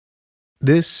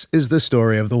This is the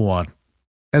story of the one.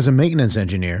 As a maintenance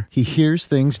engineer, he hears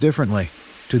things differently.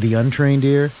 To the untrained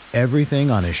ear,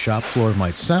 everything on his shop floor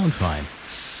might sound fine,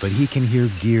 but he can hear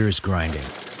gears grinding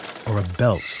or a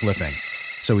belt slipping.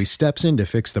 So he steps in to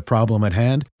fix the problem at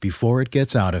hand before it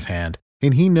gets out of hand.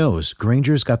 And he knows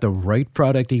Grainger's got the right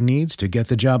product he needs to get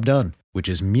the job done, which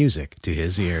is music to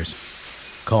his ears.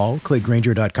 Call, click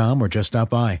Grainger.com, or just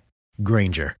stop by.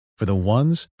 Grainger, for the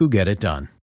ones who get it done.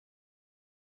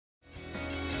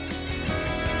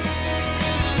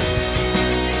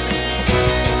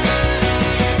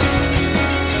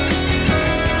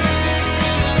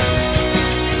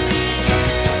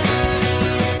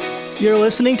 You're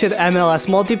listening to the MLS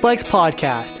Multiplex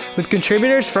podcast with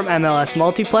contributors from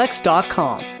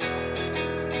MLSMultiplex.com.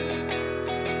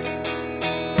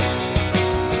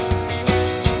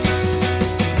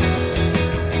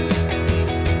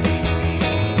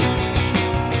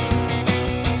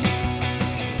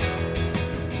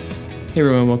 Hey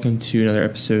everyone, welcome to another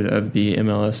episode of the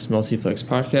MLS Multiplex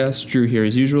podcast. Drew here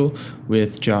as usual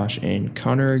with Josh and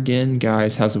Connor again.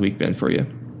 Guys, how's the week been for you?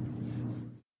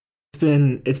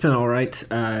 It's been all right.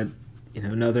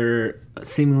 Another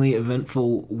seemingly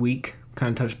eventful week. Kind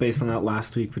of touched base on that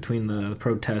last week between the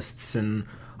protests and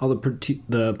all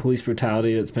the police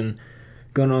brutality that's been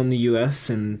going on in the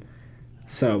U.S. And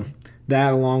so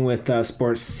that, along with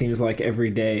sports, seems like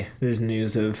every day there's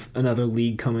news of another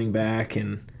league coming back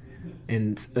and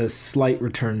a slight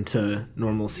return to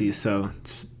normalcy. So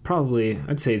it's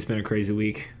I'd say it's been a crazy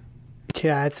week.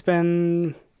 Yeah, it's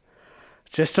been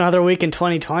just another week in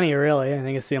 2020, really. I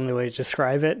think it's the only way to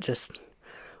describe it. Just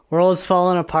world's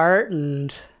falling apart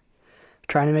and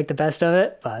trying to make the best of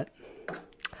it. But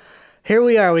here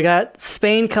we are. We got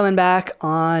Spain coming back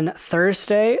on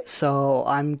Thursday, so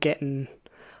I'm getting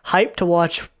hyped to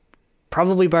watch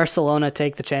probably Barcelona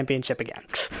take the championship again.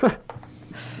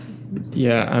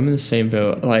 Yeah, I'm in the same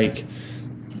boat. Like,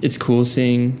 it's cool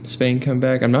seeing Spain come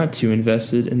back. I'm not too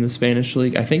invested in the Spanish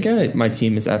league. I think my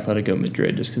team is Atletico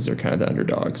Madrid just because they're kind of the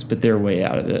underdogs, but they're way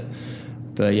out of it.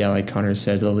 But yeah, like Connor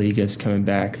said, La Liga is coming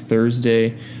back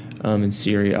Thursday, and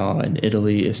Serie A in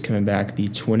Italy is coming back the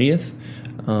 20th.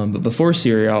 But before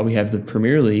Serie A, we have the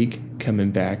Premier League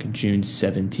coming back June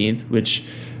 17th, which,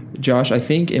 Josh, I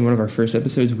think in one of our first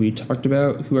episodes we talked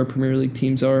about who our Premier League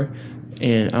teams are.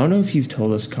 And I don't know if you've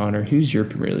told us, Connor, who's your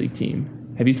Premier League team?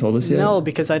 Have you told us yet? No,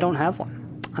 because I don't have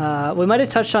one. We might have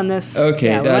touched on this. Okay,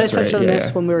 yeah, we might have touched on this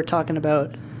yeah. when we were talking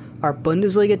about our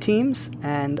Bundesliga teams,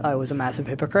 and I was a massive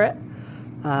hypocrite.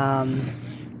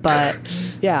 But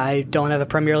yeah, I don't have a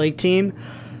Premier League team.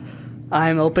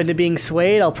 I'm open to being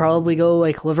swayed. I'll probably go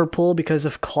like Liverpool because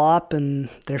of Klopp and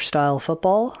their style of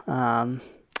football,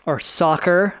 or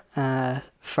soccer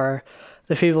for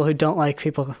the people who don't like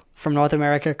people from North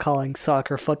America calling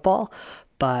soccer football.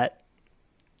 But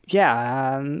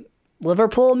yeah,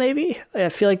 Liverpool maybe. I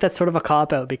feel like that's sort of a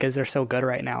cop-out because they're so good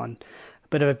right now and a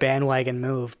bit of a bandwagon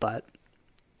move, but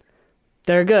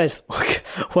they're good.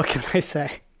 What can I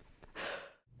say?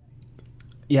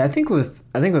 Yeah, I think with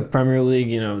Premier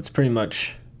League, it's pretty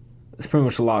much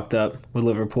locked up with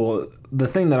Liverpool. The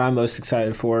thing that I'm most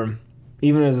excited for,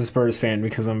 even as a Spurs fan,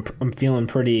 because I'm feeling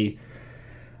pretty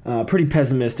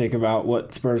pessimistic about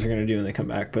what Spurs are going to do when they come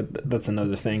back, but that's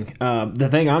another thing. The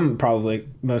thing I'm probably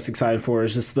most excited for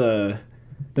is just the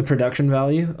production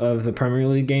value of the Premier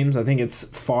League games. I think it's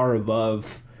far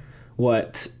above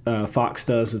what Fox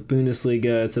does with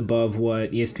Bundesliga. It's above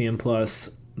what ESPN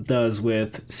Plus does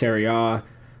with Serie A.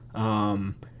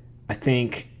 I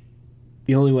think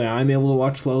the only way I'm able to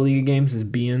watch La Liga games is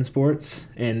beIN Sports,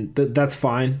 and that's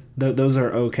fine. Those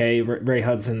are okay. Ray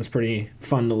Hudson's pretty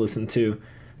fun to listen to.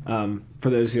 For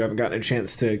those who haven't gotten a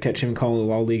chance to catch him call a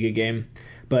La Liga game,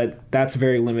 but that's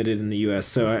very limited in the U.S.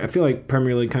 So I feel like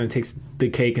Premier League kind of takes the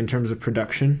cake in terms of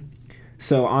production.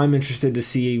 So I'm interested to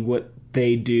see what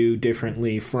they do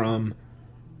differently from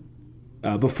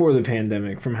before the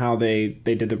pandemic, from how they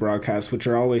did the broadcasts, which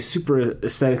are always super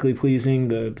aesthetically pleasing.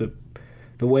 The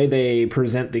way they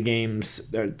present the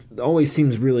games always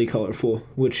seems really colorful,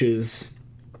 which is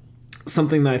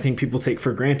something that I think people take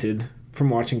for granted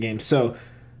from watching games. So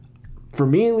for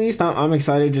me, at least, I'm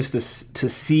excited just to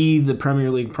see the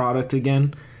Premier League product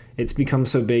again. It's become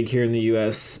so big here in the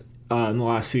U.S. In the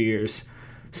last few years.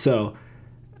 So,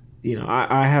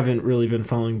 I haven't really been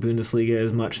following Bundesliga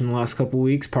as much in the last couple of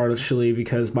weeks, partially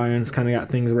because Bayern's kind of got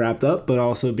things wrapped up, but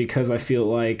also because I feel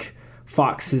like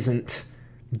Fox isn't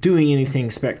doing anything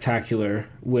spectacular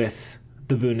with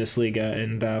the Bundesliga.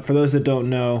 And for those that don't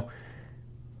know,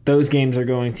 those games are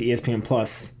going to ESPN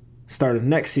Plus start of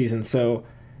next season. So,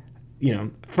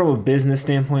 from a business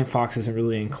standpoint, Fox isn't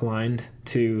really inclined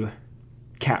to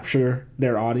capture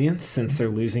their audience since they're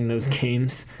losing those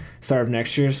games start of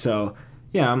next year. So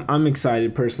yeah, I'm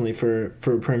excited personally for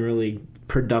Premier League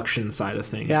production side of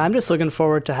things. Yeah, I'm just looking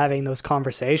forward to having those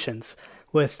conversations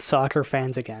with soccer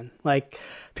fans again. Like,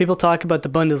 people talk about the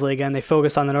Bundesliga and they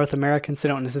focus on the North Americans. They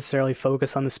don't necessarily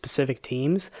focus on the specific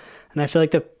teams. And I feel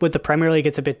like with the Premier League,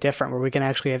 it's a bit different, where we can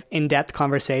actually have in-depth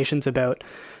conversations about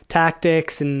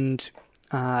tactics and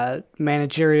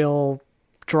managerial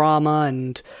drama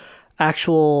and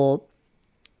actual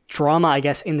drama, I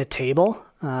guess, in the table,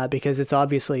 because it's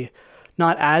obviously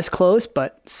not as close,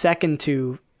 but second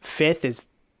to fifth is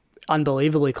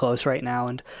unbelievably close right now.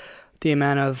 And the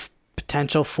amount of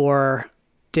potential for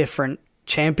different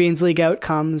Champions League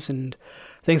outcomes and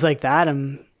things like that.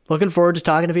 I'm looking forward to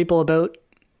talking to people about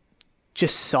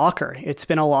just soccer. It's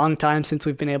been a long time since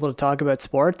we've been able to talk about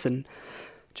sports, and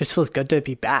just feels good to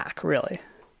be back, really.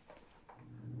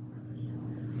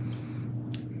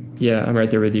 Yeah, I'm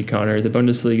right there with you, Connor. The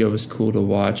Bundesliga was cool to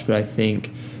watch, but I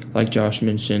think, like Josh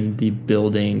mentioned, the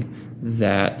building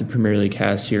that the Premier League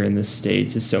has here in the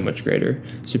States is so much greater.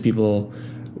 So people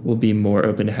will be more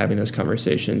open to having those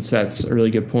conversations. That's a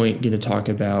really good point, getting to talk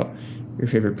about your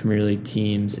favorite Premier League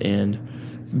teams and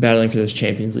battling for those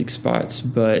Champions League spots.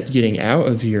 But getting out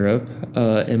of Europe,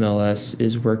 MLS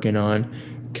is working on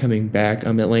coming back.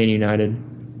 Atlanta United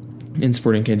and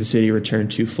Sporting Kansas City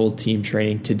returned to full team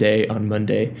training today on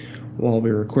Monday while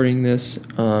we were recording this.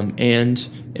 And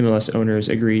MLS owners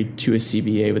agreed to a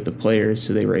CBA with the players,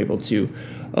 so they were able to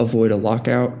avoid a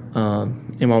lockout.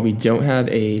 And while we don't have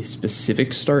a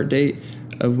specific start date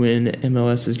of when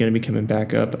MLS is going to be coming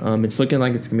back up, it's looking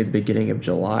like it's going to be the beginning of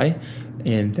July,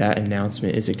 and that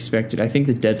announcement is expected. I think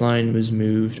the deadline was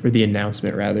moved, or the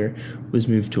announcement rather, was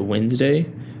moved to Wednesday.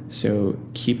 So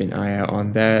keep an eye out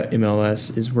on that.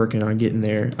 MLS is working on getting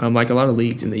there. Like a lot of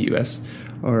leagues in the U.S.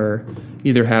 are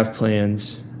either have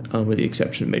plans, with the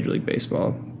exception of Major League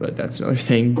Baseball, but that's another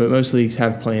thing. But most leagues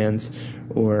have plans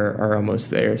or are almost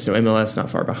there. So MLS not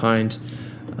far behind.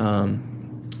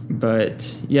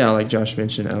 But yeah, like Josh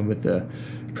mentioned, with the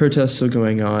protests still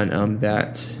going on,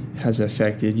 that has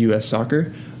affected U.S.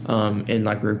 soccer. And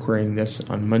like we're recording this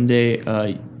on Monday,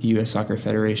 the U.S. Soccer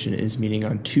Federation is meeting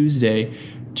on Tuesday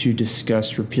to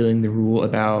discuss repealing the rule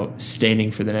about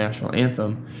standing for the national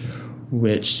anthem,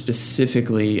 which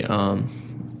specifically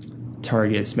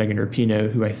targets Megan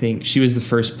Rapinoe, who I think she was the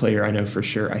first player I know for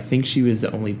sure. I think she was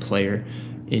the only player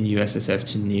in USSF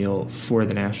to kneel for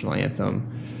the national anthem.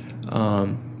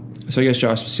 So I guess,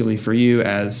 Josh, specifically for you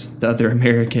as the other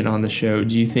American on the show,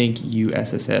 do you think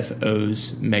USSF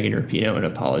owes Megan Rapinoe an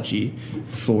apology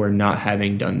for not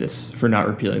having done this, for not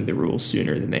repealing the rules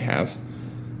sooner than they have?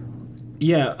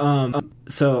 Yeah,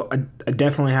 so I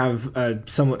definitely have a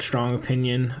somewhat strong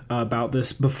opinion about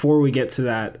this. Before we get to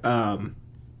that,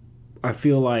 I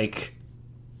feel like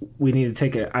we need to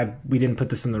take we didn't put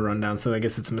this in the rundown, so I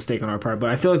guess it's a mistake on our part,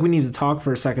 but I feel like we need to talk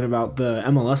for a second about the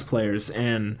MLS players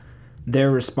and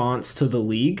their response to the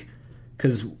league,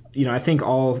 because I think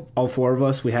all four of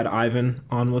us, we had Ivan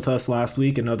on with us last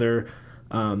week, another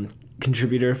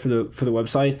contributor for the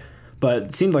website, but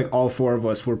it seemed like all four of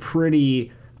us were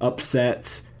pretty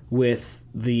upset with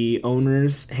the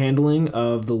owners' handling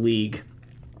of the league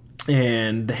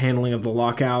and the handling of the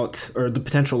lockout, or the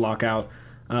potential lockout,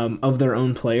 of their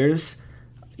own players.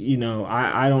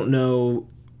 I don't know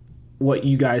what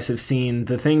you guys have seen.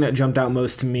 The thing that jumped out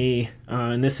most to me,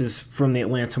 and this is from the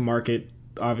Atlanta market,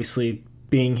 obviously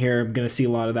being here, I'm going to see a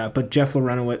lot of that, but Jeff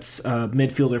Larentowicz,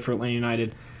 midfielder for Atlanta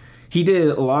United, he did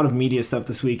a lot of media stuff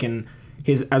this week, and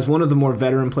as one of the more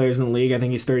veteran players in the league, I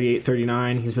think he's 38,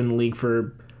 39. He's been in the league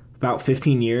for about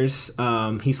 15 years.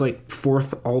 He's like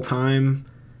fourth all-time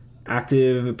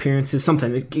active appearances,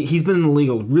 something. He's been in the league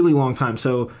a really long time.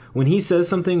 So when he says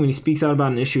something, when he speaks out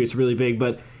about an issue, it's really big.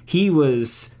 But he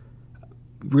was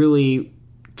really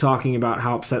talking about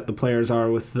how upset the players are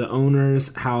with the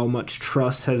owners, how much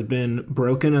trust has been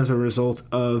broken as a result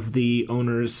of the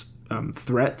owners'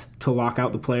 threat to lock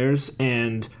out the players.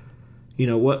 And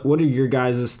what are your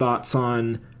guys' thoughts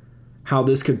on how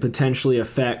this could potentially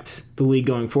affect the league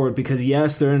going forward? Because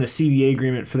yes, they're in a CBA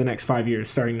agreement for the next 5 years,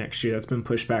 starting next year. That's been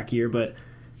pushed back a year. But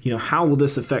how will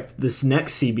this affect this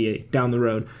next CBA down the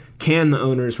road? Can the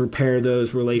owners repair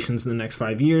those relations in the next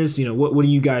 5 years? What do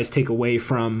you guys take away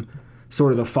from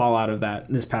sort of the fallout of that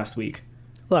this past week?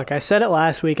 Look, I said it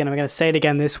last week, and I'm going to say it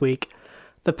again this week.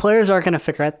 The players aren't going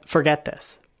to forget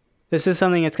this. This is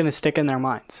something that's going to stick in their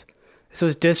minds. This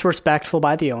was disrespectful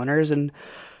by the owners, and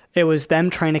it was them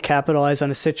trying to capitalize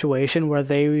on a situation where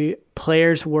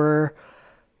players were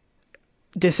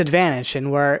disadvantaged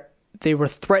and where they were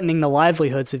threatening the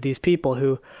livelihoods of these people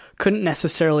who couldn't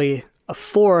necessarily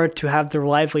afford to have their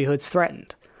livelihoods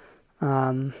threatened.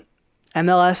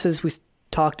 MLS, as we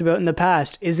talked about in the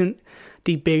past, isn't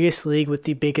the biggest league with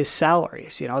the biggest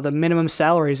salaries. The minimum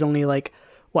salary is only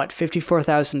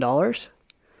 $54,000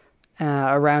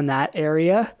 around that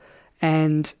area.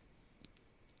 And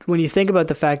when you think about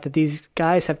the fact that these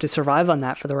guys have to survive on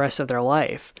that for the rest of their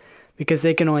life, because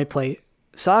they can only play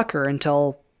soccer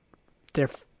until they're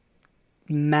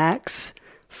max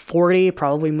 40,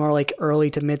 probably more like early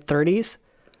to mid 30s.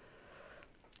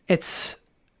 It's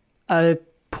a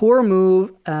poor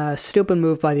move, stupid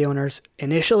move by the owners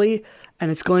initially, and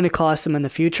it's going to cost them in the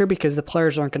future because the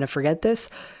players aren't going to forget this,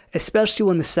 especially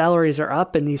when the salaries are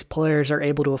up and these players are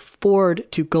able to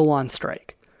afford to go on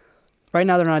strike. Right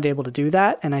now, they're not able to do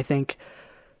that, and I think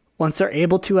once they're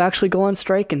able to actually go on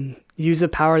strike and use the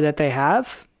power that they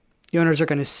have, the owners are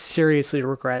going to seriously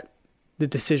regret the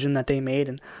decision that they made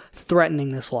in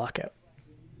threatening this lockout.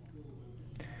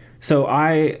 So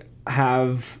I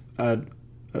have a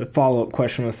follow-up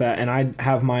question with that, and I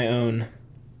have my own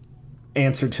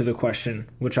answer to the question,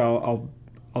 which I'll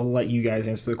let you guys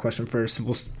answer the question first.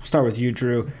 We'll start with you,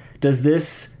 Drew. Does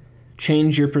this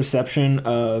change your perception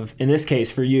of, in this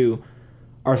case for you,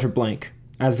 Arthur Blank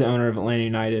as the owner of Atlanta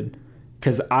United?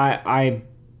 Because I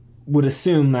would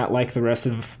assume that, like the rest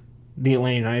of the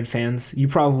Atlanta United fans, you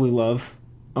probably love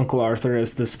Uncle Arthur,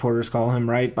 as the supporters call him,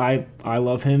 right? I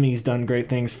love him. He's done great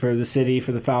things for the city,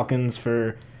 for the Falcons,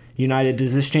 for United.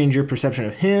 Does this change your perception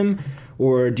of him,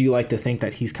 or do you like to think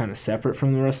that he's kind of separate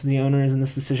from the rest of the owners in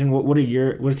this decision?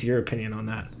 What's your opinion on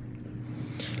that?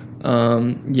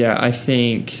 Yeah, I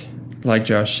think, like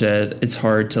Josh said, it's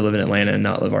hard to live in Atlanta and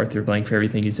not love Arthur Blank for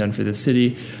everything he's done for the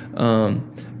city.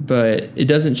 But it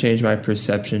doesn't change my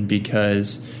perception,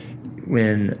 because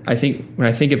when I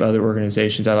think of other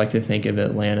organizations, I like to think of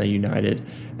Atlanta United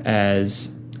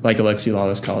as, like Alexi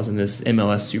Lawless calls him, this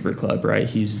MLS super club, right?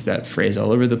 He uses that phrase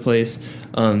all over the place.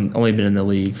 Only been in the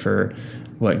league for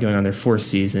going on their 4th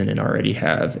season, and already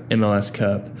have MLS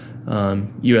Cup,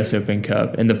 US Open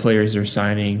Cup, and the players they're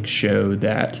signing show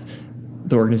that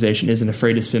the organization isn't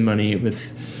afraid to spend money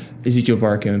with Ezekiel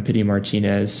Barco and Pity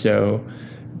Martinez. So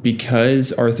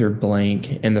because Arthur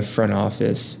Blank and the front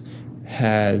office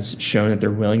has shown that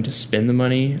they're willing to spend the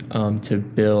money to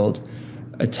build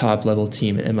a top-level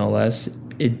team in MLS,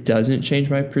 it doesn't change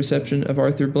my perception of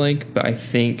Arthur Blank, but I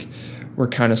think we're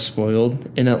kind of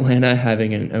spoiled in Atlanta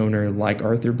having an owner like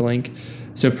Arthur Blank.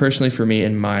 So personally for me,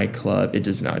 in my club, it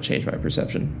does not change my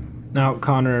perception. Now,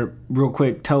 Connor, real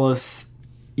quick, tell us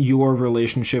your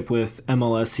relationship with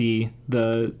MLSE,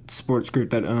 the sports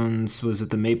group that owns, was it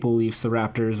the Maple Leafs, the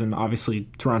Raptors, and obviously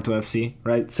Toronto FC,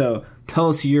 right? So tell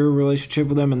us your relationship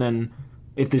with them, and then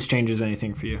if this changes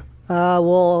anything for you.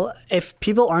 Well, if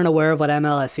people aren't aware of what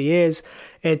MLSE is,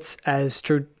 it's, as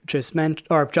Drew just mentioned,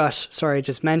 or Josh,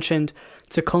 just mentioned,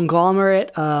 it's a conglomerate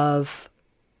of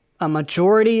a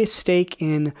majority stake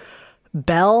in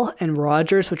Bell and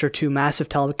Rogers, which are 2 massive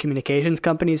telecommunications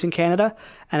companies in Canada,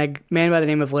 and a man by the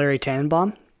name of Larry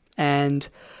Tannenbaum. And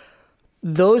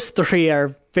those 3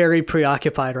 are very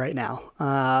preoccupied right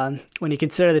now. When you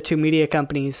consider the 2 media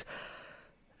companies,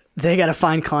 they got to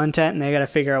find content and they got to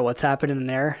figure out what's happening in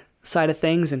their side of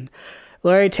things. And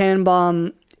Larry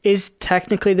Tannenbaum is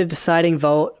technically the deciding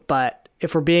vote, but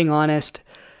if we're being honest,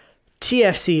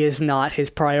 TFC is not his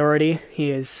priority.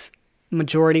 He is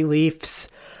majority Leafs,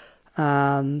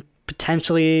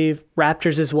 potentially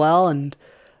Raptors as well, and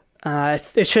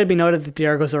it should be noted that the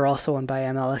Argos are also owned by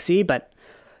MLSE, but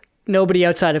nobody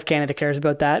outside of Canada cares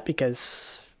about that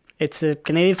because it's a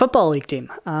Canadian Football League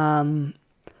team.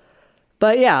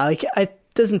 But yeah, it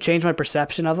doesn't change my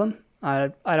perception of them.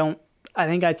 I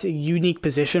think that's a unique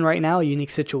position right now, a unique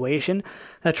situation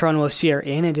that Toronto FC are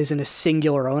in. It isn't a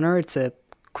singular owner; it's a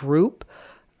group.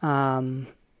 And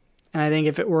I think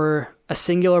if it were a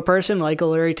singular person like a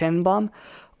Larry Tannenbaum,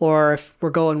 or if we're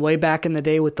going way back in the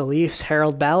day with the Leafs,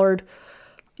 Harold Ballard,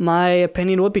 my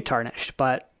opinion would be tarnished.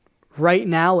 But right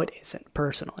now it isn't,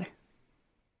 personally.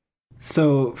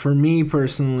 So for me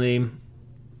personally,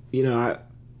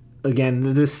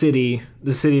 again, the city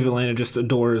of Atlanta just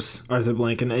adores Arthur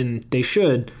Blank, and they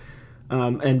should.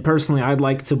 And personally, I'd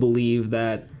like to believe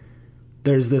that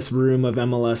there's this room of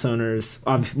MLS owners,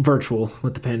 virtual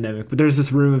with the pandemic, but there's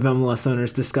this room of MLS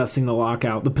owners discussing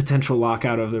the potential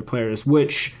lockout of their players,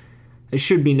 which it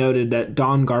should be noted that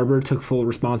Don Garber took full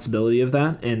responsibility of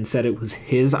that and said it was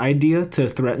his idea to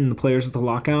threaten the players with the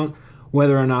lockout.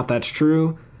 Whether or not that's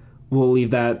true, we'll leave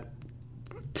that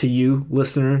to you,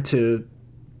 listener, to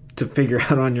to figure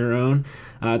out on your own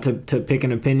to pick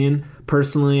an opinion.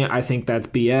 Personally, I think that's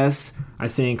BS. I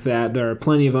think that there are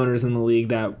plenty of owners in the league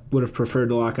that would have preferred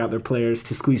to lock out their players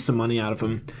to squeeze some money out of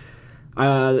them.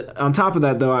 On top of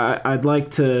that, though, I'd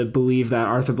like to believe that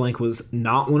Arthur Blank was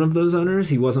not one of those owners.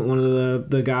 He wasn't one of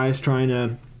the guys trying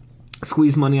to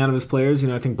squeeze money out of his players.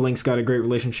 I think Blank's got a great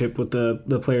relationship with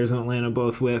the players in Atlanta,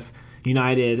 both with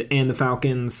United and the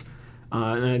Falcons,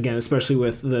 and again, especially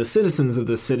with the citizens of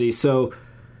the city. So,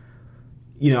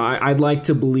 I'd like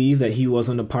to believe that he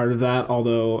wasn't a part of that,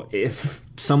 although if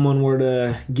someone were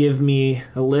to give me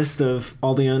a list of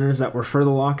all the owners that were for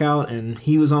the lockout and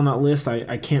he was on that list,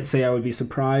 I can't say I would be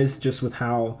surprised just with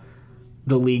how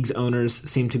the league's owners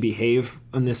seem to behave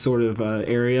in this sort of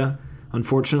area,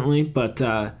 unfortunately. But,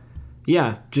 we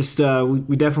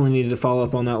definitely needed to follow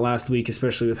up on that last week,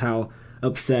 especially with how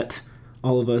upset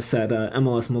all of us at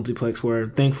MLS Multiplex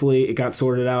were. Thankfully, it got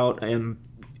sorted out, and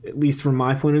at least from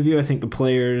my point of view, I think the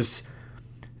players,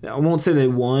 I won't say they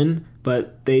won,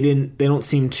 but they don't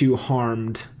seem too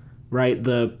harmed, right?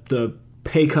 The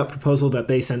pay cut proposal that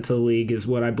they sent to the league is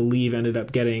what I believe ended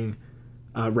up getting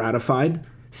ratified.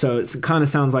 So it kind of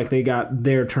sounds like they got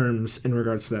their terms in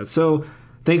regards to that. So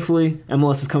thankfully,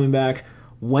 MLS is coming back.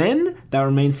 When? That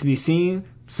remains to be seen.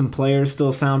 Some players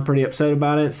still sound pretty upset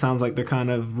about it. Sounds like they're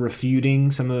kind of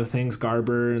refuting some of the things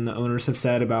Garber and the owners have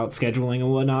said about scheduling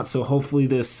and whatnot. So hopefully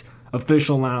this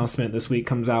official announcement this week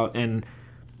comes out and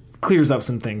clears up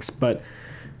some things. But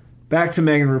back to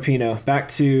Megan Rapinoe. Back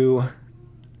to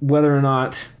whether or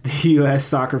not the U.S.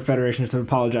 Soccer Federation should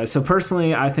apologize. So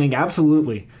personally, I think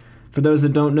absolutely. For those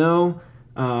that don't know,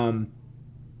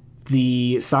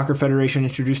 the Soccer Federation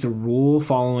introduced a rule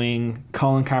following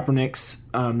Colin Kaepernick's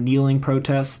kneeling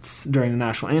protests during the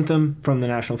national anthem from the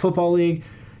National Football League.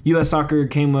 U.S. Soccer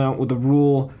came out with a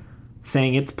rule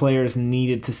saying its players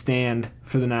needed to stand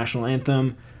for the national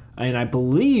anthem. And I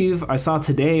believe I saw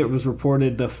today it was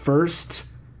reported the first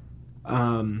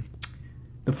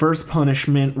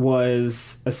punishment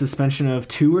was a suspension of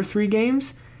 2 or 3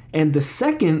 games. And the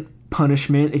second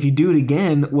punishment, if you do it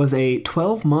again, was a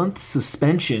 12-month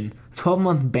suspension,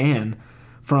 12-month ban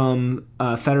from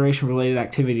federation-related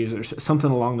activities or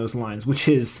something along those lines, which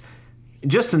is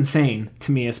just insane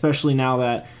to me, especially now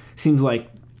that it seems like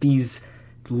these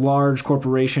large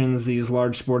corporations, these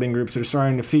large sporting groups are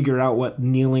starting to figure out what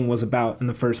kneeling was about in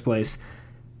the first place.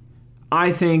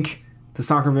 I think the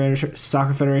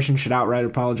Soccer Federation should outright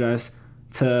apologize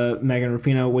to Megan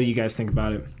Rapinoe. What do you guys think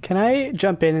about it? Can I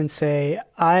jump in and say,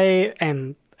 I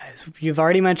am, as you've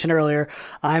already mentioned earlier,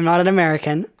 I'm not an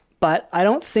American, but I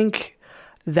don't think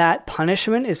that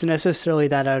punishment is necessarily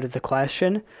that out of the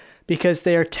question because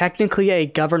they are technically a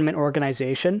government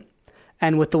organization.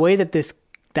 And with the way that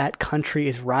that country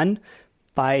is run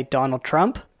by Donald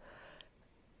Trump,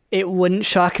 it wouldn't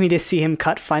shock me to see him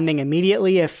cut funding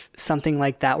immediately if something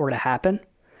like that were to happen.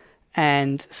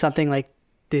 And something like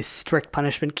this strict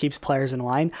punishment keeps players in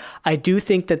line. I do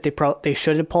think that they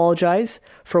should apologize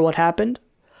for what happened.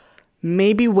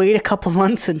 Maybe wait a couple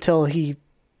months until he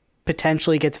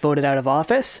potentially gets voted out of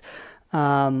office.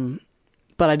 But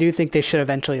I do think they should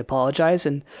eventually apologize.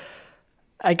 And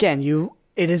again,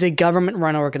 it is a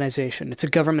government-run organization. It's a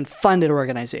government-funded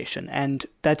organization. And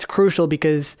that's crucial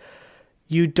because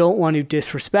you don't want to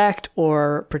disrespect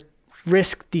or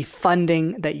risk the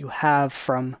funding that you have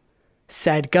from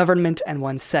said government, and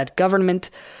when said government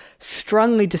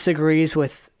strongly disagrees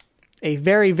with a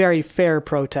very, very fair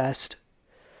protest,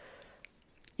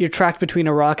 you're trapped between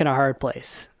a rock and a hard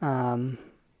place. But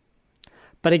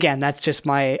again, that's just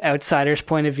my outsider's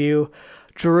point of view.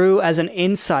 Drew, as an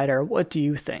insider, what do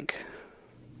you think?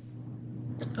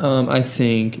 I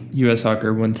think U.S.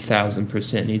 Soccer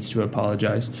 1,000% needs to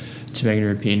apologize to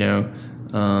Megan Rapinoe.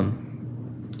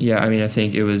 I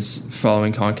think it was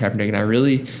following Colin Kaepernick,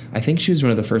 and I think she was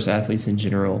one of the first athletes in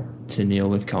general to kneel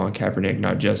with Colin Kaepernick,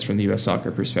 not just from the U.S.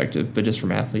 Soccer perspective, but just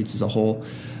from athletes as a whole.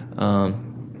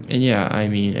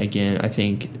 Again, I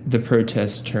think the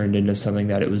protest turned into something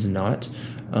that it was not,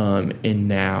 and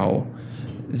now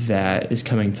that is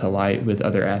coming to light with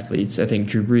other athletes. I think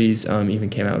Drew Brees even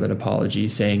came out with an apology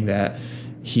saying that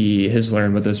he has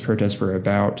learned what those protests were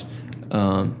about.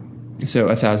 So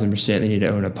 1,000% they need to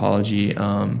own an apology.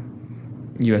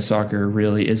 U.S. Soccer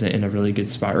really isn't in a really good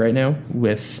spot right now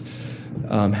with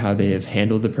how they have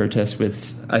handled the protests.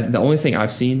 The only thing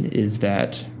I've seen is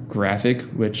that graphic,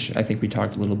 which I think we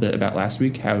talked a little bit about last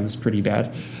week, how it was pretty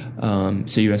bad.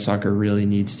 So U.S. Soccer really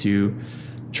needs to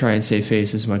try and save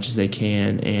face as much as they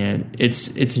can, and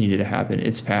it's needed to happen.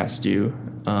 It's past due.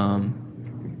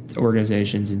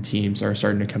 organizations and teams are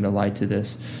starting to come to light to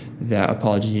this, that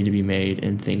apologies need to be made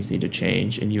and things need to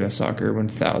change. And U.S. Soccer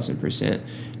 1,000%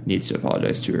 needs to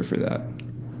apologize to her for that.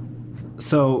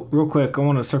 So real quick, I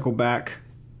want to circle back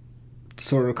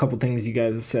sort of a couple things you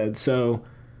guys have said. So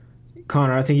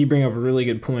Connor, I think you bring up a really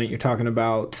good point. You're talking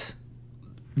about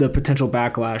the potential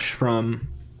backlash from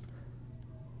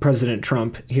President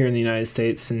Trump here in the United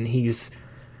States, and he's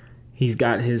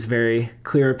got his very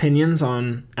clear opinions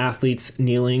on athletes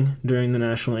kneeling during the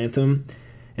national anthem.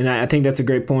 And I think that's a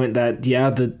great point that,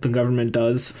 the government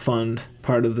does fund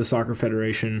part of the soccer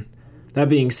federation. That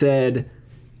being said,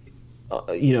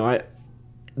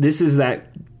 this is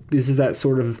that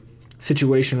sort of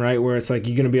situation, right, where it's like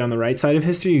you're going to be on the right side of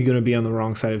history, you're going to be on the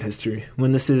wrong side of history.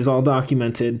 When this is all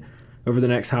documented over the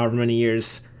next however many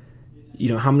years,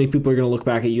 how many people are going to look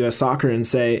back at U.S. Soccer and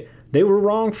say they were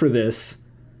wrong for this,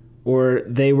 or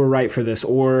they were right for this,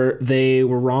 or they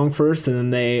were wrong first and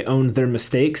then they owned their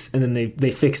mistakes and then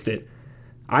they fixed it.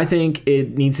 I think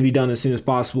it needs to be done as soon as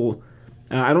possible.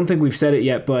 I don't think we've said it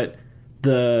yet, but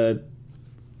the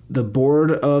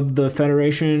board of the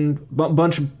federation, a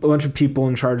bunch of people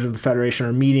in charge of the federation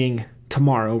are meeting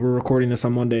tomorrow. We're recording this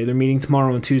on Monday. They're meeting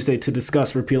tomorrow and Tuesday to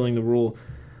discuss repealing the rule.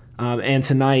 And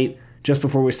tonight, just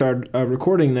before we start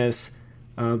recording this,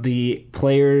 the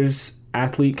Players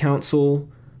Athlete Council,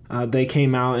 they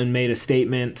came out and made a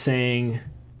statement saying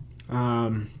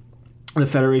the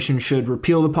federation should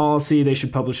repeal the policy. They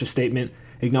should publish a statement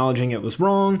acknowledging it was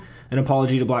wrong, an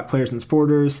apology to black players and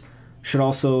supporters, should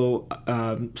also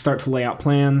start to lay out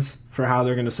plans for how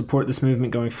they're going to support this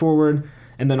movement going forward,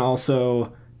 and then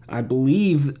also, I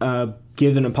believe,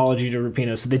 give an apology to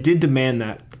Rapinoe. So they did demand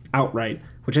that outright,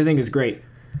 which I think is great.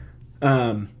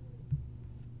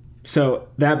 So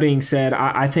that being said,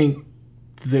 I think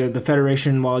the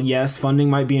federation, while yes, funding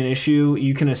might be an issue,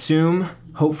 you can assume,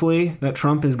 hopefully, that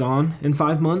Trump is gone in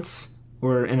 5 months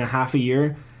or in a half a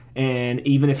year. And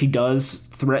even if he does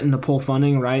threaten to pull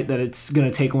funding, right, that it's going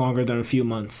to take longer than a few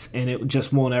months and it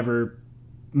just won't ever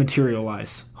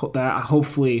materialize.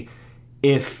 Hopefully,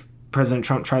 if President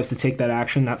Trump tries to take that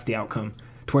action, that's the outcome,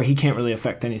 to where he can't really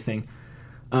affect anything.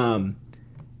 And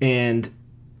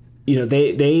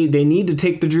they need to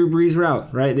take the Drew Brees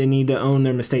route, right? They need to own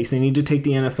their mistakes. They need to take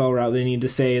the NFL route. They need to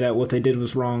say that what they did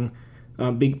was wrong,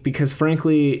 because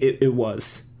frankly, it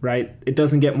was, right? It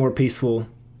doesn't get more peaceful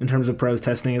in terms of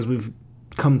protesting, as we've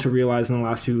come to realize in the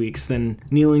last few weeks, than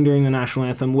kneeling during the national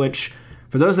anthem, which,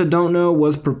 for those that don't know,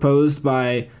 was proposed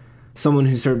by someone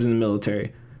who served in the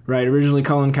military, right? Originally,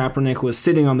 Colin Kaepernick was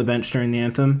sitting on the bench during the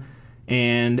anthem,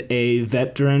 and a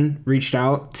veteran reached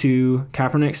out to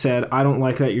Kaepernick, said, "I don't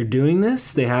like that you're doing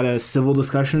this." They had a civil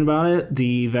discussion about it.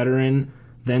 The veteran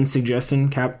then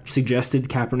suggested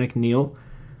Kaepernick kneel,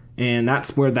 and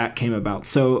that's where that came about.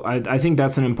 So I think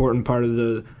that's an important part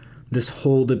of this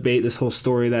whole debate, this whole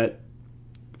story that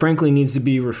frankly needs to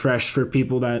be refreshed for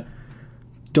people that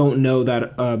don't know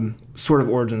that sort of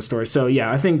origin story. So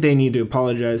yeah, I think they need to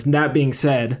apologize. And that being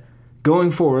said, going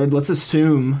forward, let's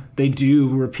assume they do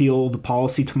repeal the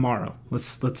policy tomorrow.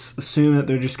 Let's assume that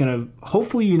they're just going to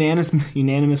hopefully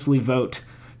unanimously vote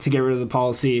to get rid of the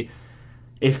policy.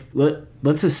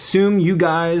 Let's assume you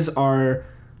guys are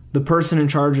the person in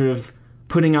charge of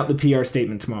putting out the PR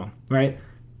statement tomorrow, right?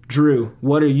 Drew,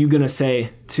 what are you going to say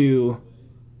to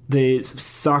the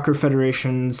Soccer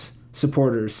Federation's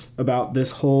supporters about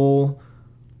this whole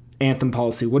anthem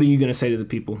policy? What are you going to say to the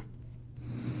people?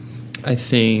 I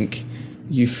think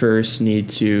you first need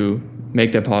to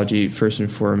make the apology first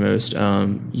and foremost,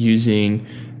 using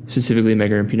specifically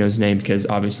Megan Rapinoe's name, because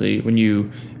obviously when you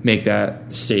make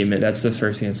that statement, that's the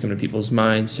first thing that's coming to people's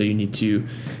minds. So you need to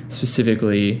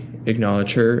specifically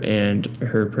acknowledge her and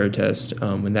her protest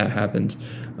when that happened.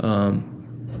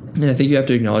 And I think you have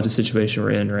to acknowledge the situation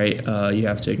we're in, right? You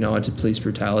have to acknowledge the police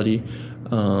brutality,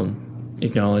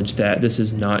 acknowledge that this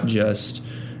is not just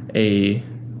a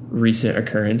recent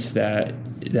occurrence, that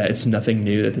it's nothing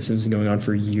new, that this has been going on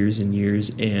for years and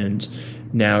years, and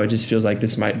now it just feels like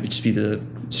this might just be the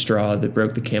straw that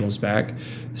broke the camel's back.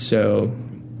 So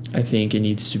I think it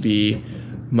needs to be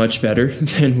much better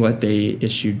than what they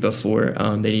issued before.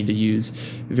 They need to use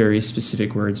very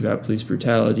specific words about police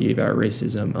brutality, about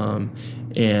racism,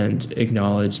 and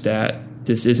acknowledge that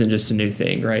this isn't just a new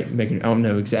thing, right? I don't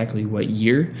know exactly what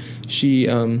year she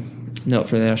knelt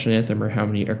for the national anthem or how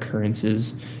many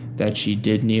occurrences that she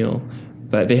did kneel,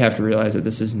 but they have to realize that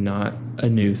this is not a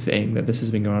new thing, that this has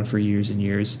been going on for years and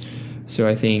years. So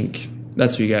I think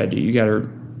that's what you got to do. You got to,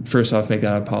 first off, make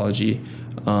that apology,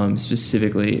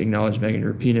 specifically acknowledge Megan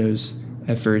Rapinoe's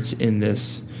efforts in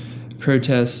this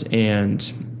protest,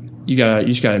 and you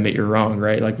just gotta admit you're wrong,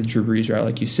 right? Like the Drew Brees route,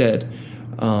 like you said.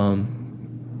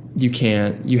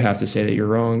 You have to say that you're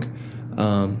wrong.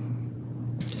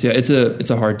 So yeah, it's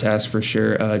a hard task for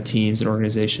sure. Teams and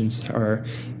organizations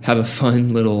have a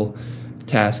fun little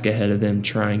task ahead of them,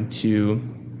 trying to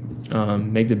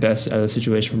make the best out of the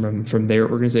situation from their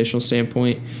organizational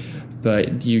standpoint.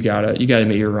 But you gotta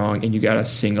admit you're wrong, and you gotta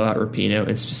single out Rapinoe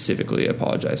and specifically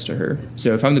apologize to her.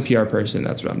 So if I'm the PR person,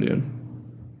 that's what I'm doing.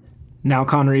 Now,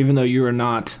 Connor, even though you are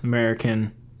not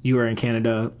American, you are in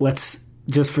Canada. Let's,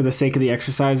 just for the sake of the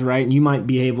exercise, right? You might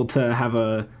be able to have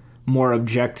a more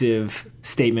objective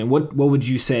statement. What would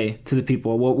you say to the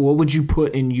people? What would you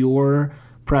put in your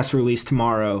press release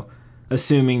tomorrow,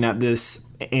 assuming that this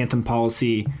anthem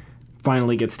policy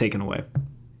finally gets taken away?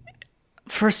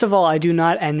 First of all, I do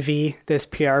not envy this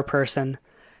PR person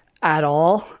at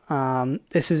all.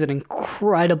 This is an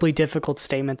incredibly difficult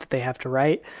statement that they have to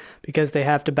write, because they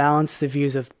have to balance the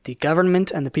views of the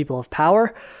government and the people of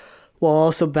power while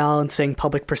also balancing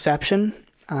public perception.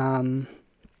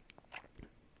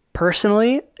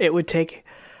 Personally, it would take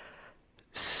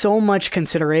so much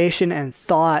consideration and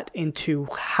thought into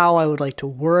how I would like to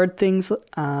word things,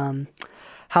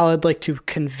 how I'd like to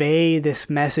convey this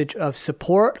message of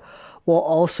support while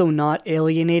also not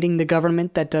alienating the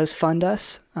government that does fund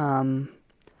us.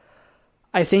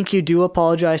 I think you do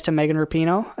apologize to Megan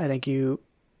Rapinoe. I think you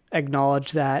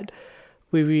acknowledge that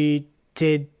we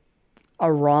did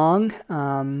a wrong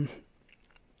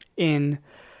in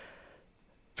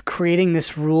creating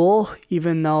this rule,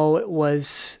 even though it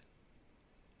was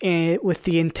with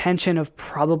the intention of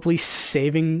probably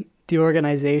saving the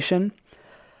organization.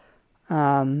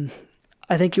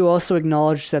 I think you also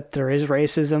acknowledge that there is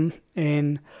racism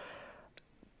in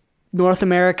North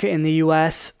America, in the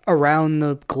U.S., around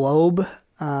the globe,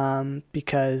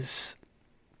 because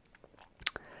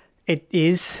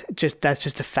that's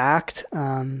just a fact.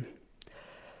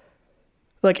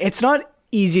 It's not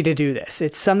easy to do this.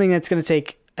 It's something that's going to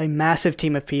take a massive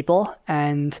team of people,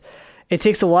 and it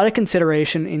takes a lot of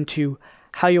consideration into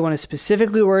how you want to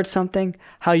specifically word something,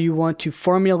 how you want to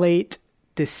formulate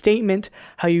this statement,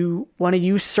 how you want to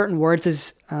use certain words,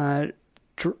 as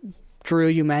Drew,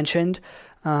 you mentioned,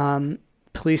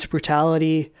 police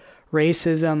brutality,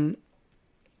 racism,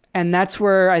 and that's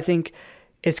where I think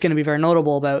it's going to be very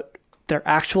notable about their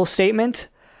actual statement.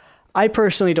 I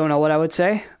personally don't know what I would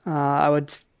say. I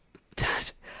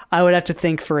would have to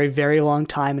think for a very long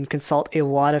time and consult a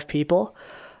lot of people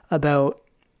about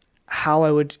how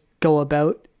I would go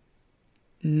about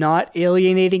not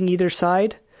alienating either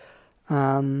side.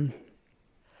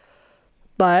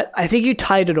 But I think you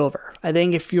tied it over. I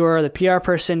think if you're the PR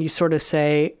person, you sort of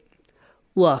say,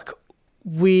 look,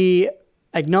 we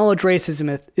acknowledge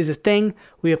racism is a thing.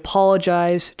 We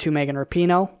apologize to Megan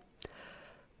Rapinoe.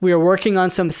 We are working on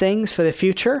some things for the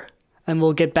future, and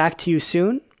we'll get back to you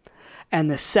soon. And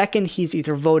the second he's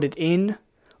either voted in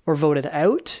or voted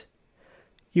out,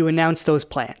 you announce those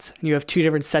plans. And you have two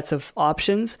different sets of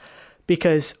options,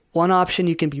 because one option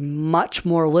you can be much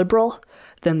more liberal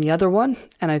than the other one,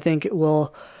 and I think it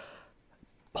will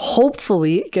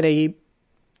hopefully get a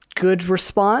good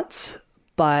response.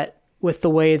 But with the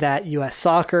way that U.S.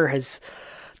 soccer has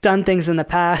done things in the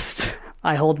past,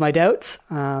 I hold my doubts.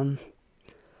 But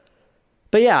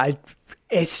yeah,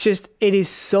 it is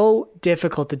so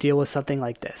difficult to deal with something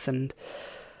like this, and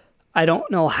I don't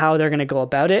know how they're going to go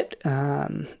about it.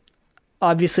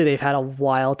 Obviously, they've had a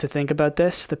while to think about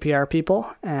this, the PR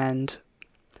people, and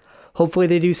hopefully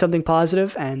they do something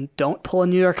positive and don't pull a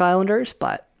New York Islanders,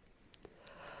 but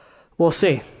we'll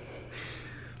see.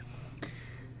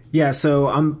 Yeah, so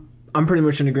I'm pretty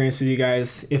much in agreement with you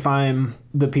guys. If I'm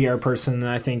the PR person, then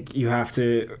I think you have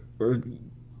to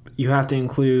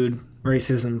include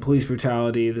racism, police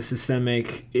brutality, the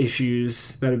systemic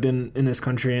issues that have been in this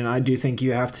country, and I do think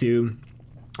you have to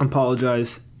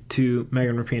apologize to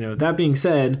Megan Rapinoe. That being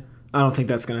said, I don't think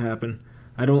that's going to happen.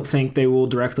 I don't think they will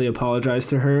directly apologize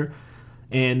to her,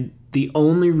 and the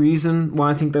only reason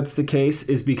why I think that's the case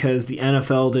is because the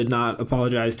NFL did not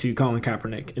apologize to Colin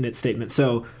Kaepernick in its statement.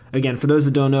 So, again, for those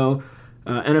that don't know,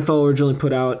 NFL originally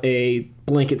put out a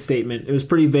blanket statement. It was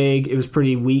pretty vague. It was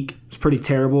pretty weak. It was pretty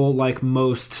terrible, like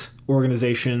most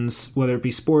organizations, whether it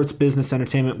be sports, business,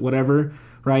 entertainment, whatever,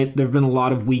 right? There have been a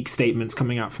lot of weak statements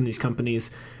coming out from these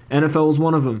companies. NFL was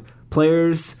one of them.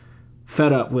 Players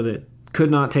fed up with it,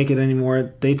 could not take it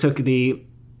anymore. They took the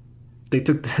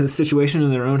situation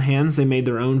in their own hands. They made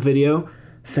their own video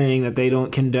saying that they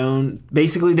don't condone.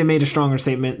 Basically, they made a stronger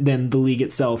statement than the league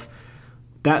itself.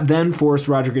 That then forced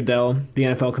Roger Goodell, the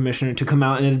NFL commissioner, to come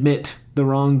out and admit the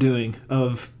wrongdoing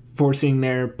of forcing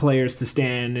their players to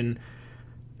stand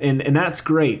And that's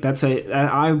great.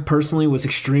 I personally was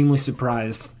extremely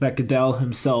surprised that Goodell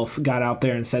himself got out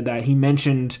there and said that. He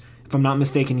mentioned, if I'm not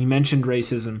mistaken, he mentioned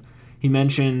racism. He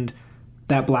mentioned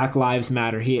that Black Lives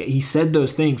Matter. He said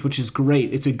those things, which is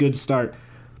great. It's a good start.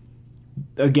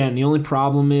 Again, the only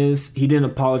problem is he didn't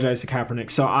apologize to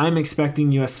Kaepernick. So I'm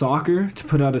expecting U.S. Soccer to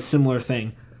put out a similar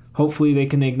thing. Hopefully they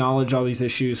can acknowledge all these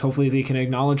issues. Hopefully they can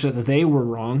acknowledge that they were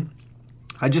wrong.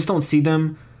 I just don't see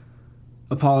them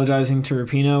apologizing to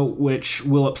Rapinoe, which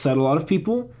will upset a lot of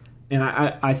people. And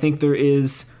I think there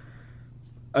is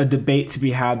a debate to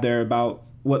be had there about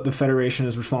what the Federation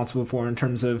is responsible for in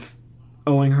terms of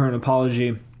owing her an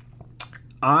apology.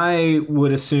 I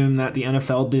would assume that the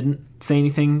NFL didn't say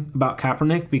anything about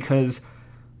Kaepernick because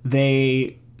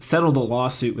they settled a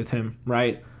lawsuit with him,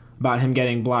 right, about him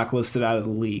getting blacklisted out of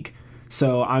the league.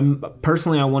 So I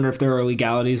wonder if there are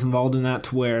legalities involved in that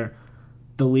to where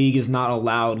the league is not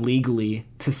allowed legally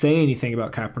to say anything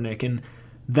about Kaepernick, and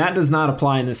that does not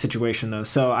apply in this situation, though.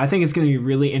 So I think it's going to be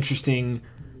really interesting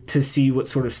to see what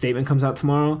sort of statement comes out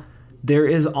tomorrow. There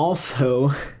is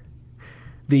also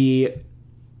the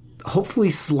hopefully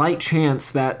slight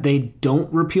chance that they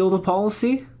don't repeal the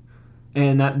policy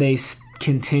and that they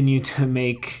continue to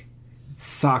make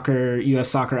U.S.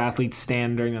 soccer athletes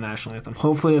stand during the national anthem.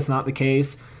 Hopefully that's not the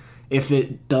case. If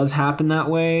it does happen that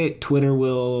way, Twitter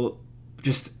will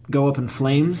just go up in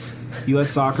flames. U.S.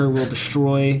 soccer will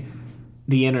destroy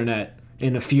the internet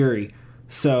in a fury.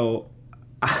 So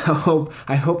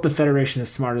I hope the Federation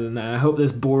is smarter than that. I hope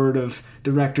this board of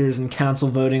directors and council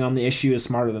voting on the issue is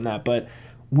smarter than that, but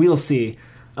we'll see.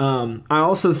 I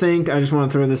also think, I just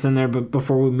want to throw this in there, but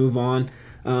before we move on,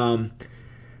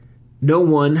 no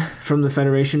one from the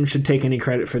Federation should take any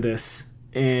credit for this.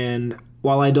 And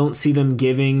while I don't see them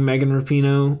giving Megan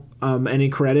Rapinoe any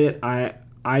credit,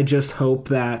 I just hope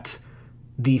that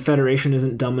the Federation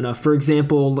isn't dumb enough. For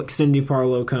example, like Cindy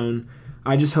Parlow-Cone,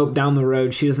 I just hope down the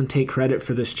road she doesn't take credit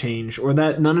for this change, or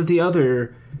that none of the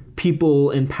other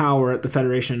people in power at the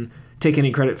Federation take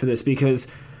any credit for this, because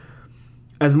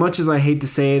as much as I hate to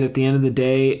say it, at the end of the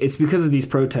day, it's because of these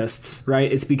protests,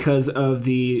 right? It's because of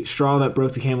the straw that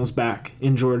broke the camel's back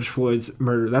in George Floyd's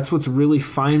murder. That's what's really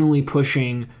finally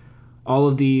pushing all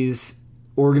of these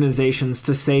organizations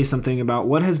to say something about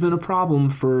what has been a problem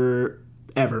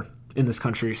forever in this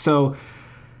country. So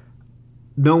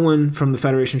no one from the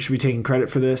Federation should be taking credit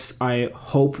for this. I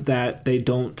hope that they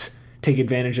don't take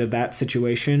advantage of that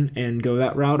situation and go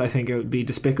that route. I think it would be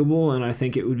despicable, and I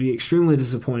think it would be extremely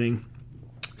disappointing.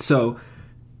 So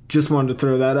just wanted to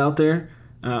throw that out there.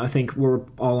 I think we're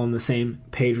all on the same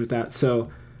page with that. So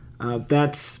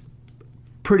that's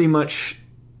pretty much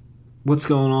what's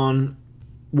going on.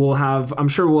 I'm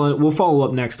sure we'll follow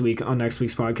up next week on next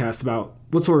week's podcast about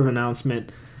what sort of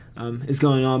announcement is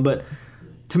going on. But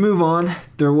to move on,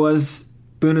 there was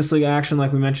Bundesliga action,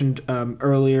 like we mentioned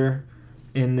earlier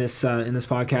in this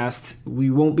podcast.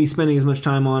 We won't be spending as much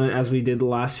time on it as we did the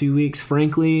last few weeks.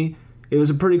 Frankly, it was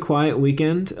a pretty quiet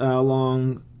weekend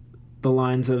along the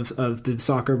lines of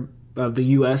the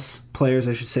U.S. players,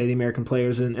 I should say, the American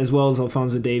players, and as well as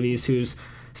Alphonso Davies, who's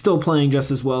still playing just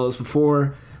as well as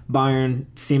before. Bayern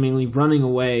seemingly running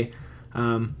away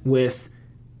with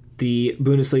the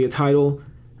Bundesliga title.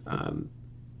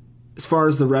 As far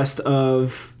as the rest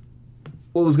of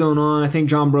what was going on, I think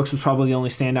John Brooks was probably the only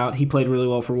standout. He played really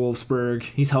well for Wolfsburg.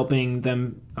 He's helping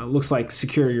them, looks like,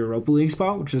 secure a Europa League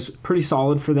spot, which is pretty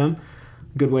solid for them.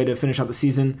 Good way to finish out the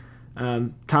season.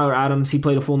 Tyler Adams, he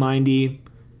played a full 90.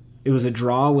 It was a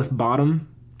draw with bottom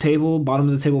of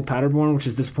the table Paderborn, which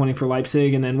is disappointing for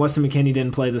Leipzig. And then Weston McKennie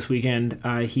didn't play this weekend.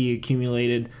 He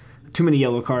accumulated too many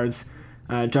yellow cards.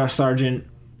 Josh Sargent,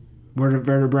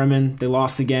 Werder Bremen, they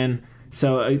lost again.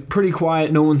 So pretty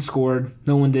quiet. No one scored.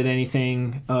 No one did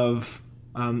anything of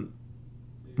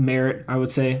merit, I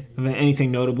would say, of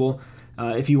anything notable.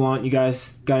 If you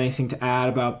guys got anything to add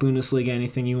about Bundesliga,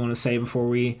 anything you want to say before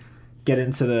we get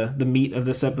into the meat of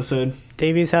this episode?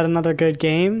 Davies had another good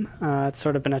game. It's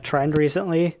sort of been a trend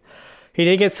recently. He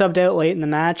did get subbed out late in the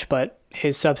match, but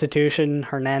his substitution,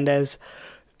 Hernandez,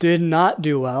 did not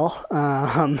do well.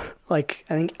 I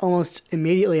think almost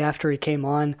immediately after he came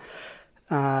on,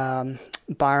 Bayer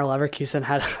Leverkusen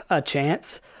had a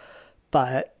chance.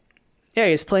 But yeah,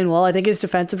 he's playing well. I think his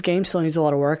defensive game still needs a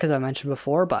lot of work, as I mentioned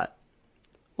before, but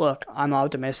look, I'm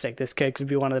optimistic. This kid could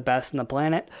be one of the best on the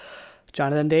planet.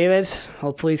 Jonathan David,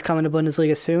 hopefully he's coming to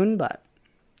Bundesliga soon, but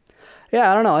yeah,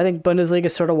 I don't know. I think Bundesliga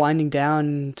is sort of winding down,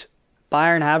 and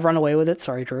Bayern have run away with it.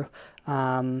 Sorry, Drew.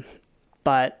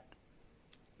 But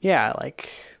yeah,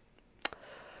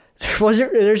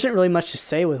 there isn't really much to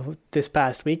say with this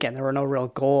past weekend. There were no real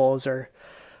goals or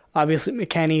Obviously,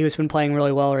 McKennie, who's been playing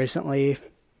really well recently,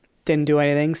 didn't do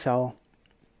anything. So,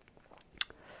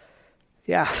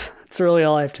 yeah, that's really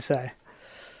all I have to say.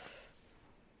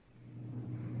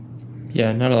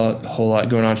 Yeah, not a whole lot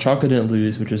going on. Schalke didn't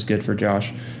lose, which was good for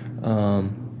Josh.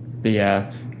 But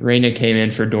yeah, Reina came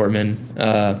in for Dortmund,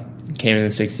 came in the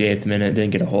 68th minute,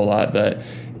 didn't get a whole lot, but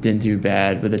didn't do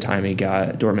bad with the time he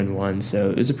got. Dortmund won,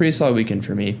 so it was a pretty solid weekend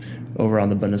for me over on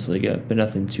the Bundesliga, but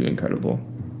nothing too incredible.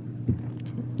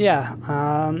 Yeah,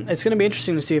 it's going to be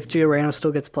interesting to see if Gio Reyna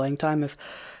still gets playing time, if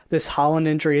this Holland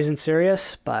injury isn't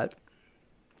serious, but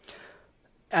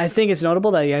I think it's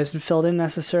notable that he hasn't filled in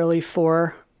necessarily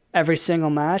for every single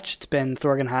match. It's been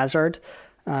Thorgan Hazard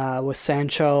with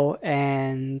Sancho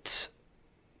and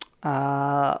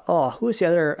who was the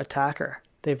other attacker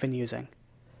they've been using?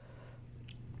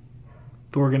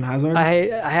 Thorgan Hazard?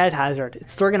 I had Hazard.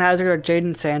 It's Thorgan Hazard,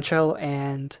 Jadon Sancho,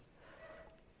 and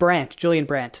Julian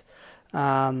Brandt.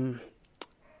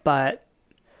 But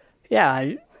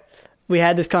yeah, we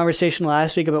had this conversation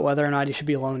last week about whether or not he should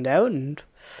be loaned out, and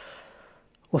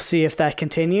we'll see if that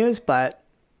continues. But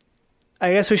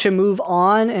I guess we should move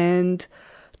on and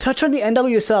touch on the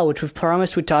NWSL, which we've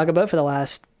promised we'd talk about for the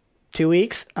last 2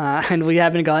 weeks, and we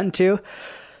haven't gotten to.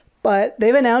 But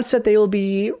they've announced that they will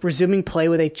be resuming play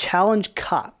with a Challenge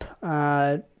Cup.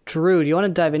 Drew, do you want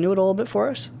to dive into it a little bit for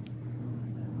us?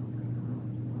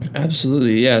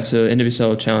 Absolutely, yeah. So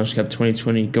NWSL Challenge Cup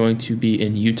 2020 going to be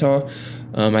in Utah.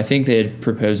 I think they had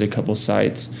proposed a couple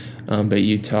sites, but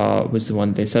Utah was the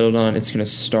one they settled on. It's going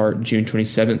to start June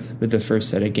 27th with the first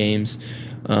set of games,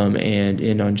 and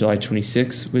end on July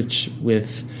 26th, which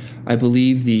with, I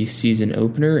believe, the season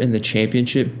opener and the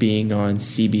championship being on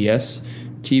CBS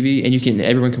TV, and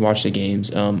everyone can watch the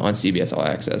games on CBS All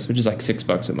Access, which is like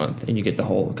 $6 a month, and you get the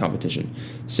whole competition.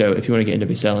 So if you want to get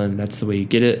NWSL in, that's the way you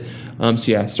get it.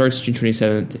 So yeah, it starts June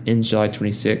 27th, ends July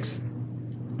 26th.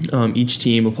 Each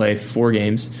team will play 4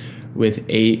 games, with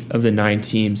 8 of the 9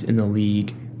 teams in the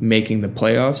league making the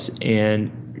playoffs. And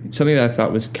something that I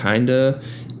thought was kind of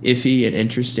iffy and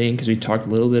interesting, because we talked a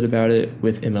little bit about it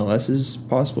with MLS's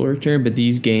possible return, but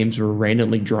these games were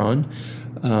randomly drawn.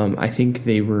 I think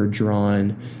they were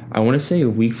drawn, I want to say a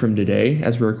week from today,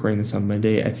 as we're recording this on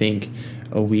Monday. I think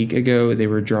a week ago they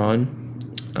were drawn.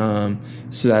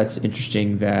 So that's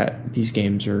interesting that these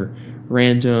games are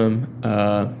random.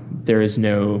 There is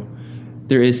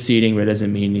seeding, but it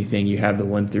doesn't mean anything. You have the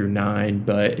 1 through 9,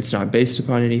 but it's not based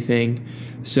upon anything.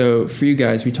 So for you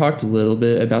guys, we talked a little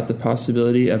bit about the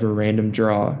possibility of a random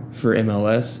draw for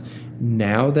MLS.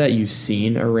 Now that you've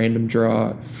seen a random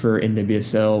draw for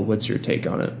NWSL, what's your take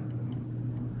on it?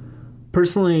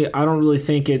 Personally, I don't really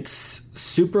think it's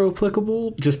super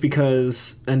applicable, just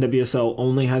because NWSL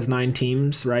only has 9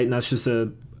 teams, right? And that's just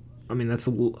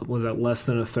was that less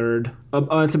than a third?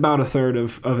 It's about a third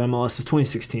of MLS's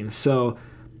 26 teams. So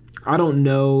I don't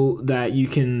know that you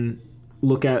can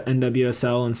look at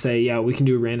NWSL and say, yeah, we can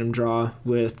do a random draw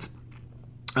with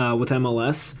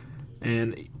MLS.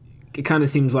 And it kind of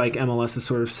seems like MLS is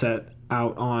sort of set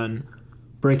out on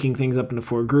breaking things up into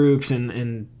 4 groups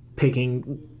and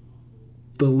picking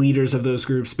the leaders of those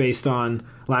groups based on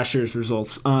last year's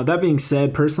results. That being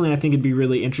said, personally, I think it'd be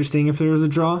really interesting if there was a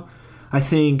draw. I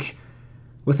think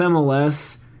with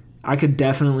MLS, I could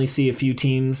definitely see a few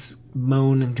teams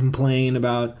moan and complain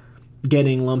about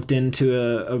getting lumped into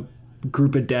a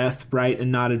group of death, right,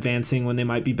 and not advancing when they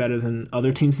might be better than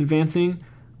other teams advancing,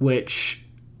 which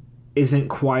isn't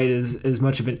quite as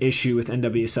much of an issue with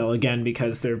NWSL, again,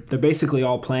 because they're basically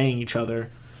all playing each other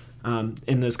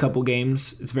in those couple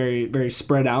games. It's very, very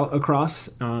spread out across,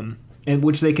 and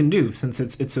which they can do since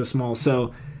it's so small.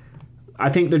 So I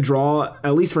think the draw,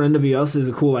 at least for NWSL, is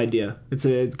a cool idea. It's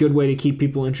a good way to keep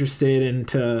people interested and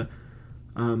to,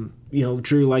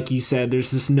 Drew, like you said,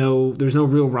 there's no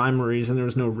real rhyme or reason. There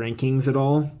was no rankings at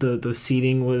all. The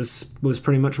seeding was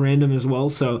pretty much random as well.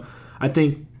 So I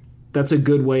think that's a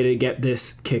good way to get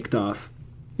this kicked off.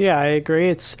 Yeah, I agree.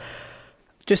 I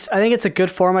think it's a good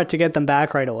format to get them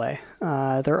back right away.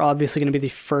 They're obviously going to be the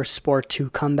first sport to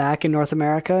come back in North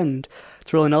America, and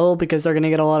it's really notable because they're going to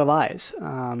get a lot of eyes.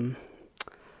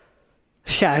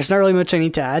 Yeah, there's not really much I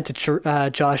need to add to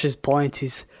Josh's points.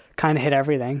 He's kind of hit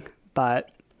everything.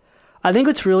 But I think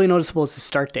what's really noticeable is the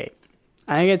start date.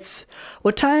 I think it's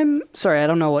what time. Sorry, I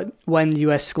don't know when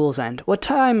U.S. schools end. What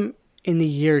time in the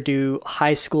year do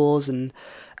high schools and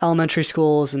elementary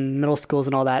schools and middle schools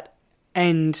and all that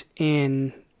end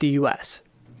in the U.S.?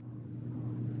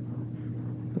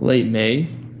 Late May,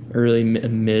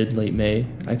 late May,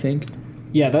 I think.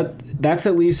 Yeah, that's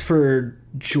at least for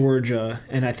Georgia,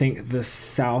 and I think the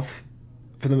South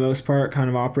for the most part, kind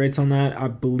of operates on that. I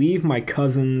believe my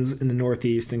cousins in the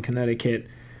Northeast in Connecticut,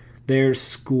 their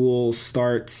school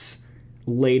starts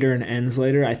later and ends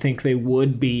later. I think they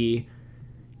would be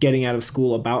getting out of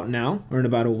school about now or in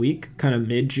about a week, kind of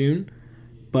mid-June.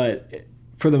 But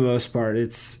for the most part,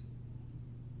 it's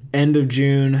end of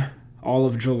June, all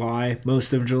of July,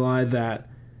 most of July, that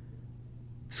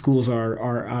schools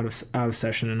are out of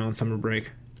session and on summer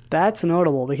break. That's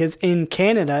notable because in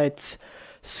Canada, it's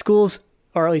schools,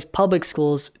 or at least public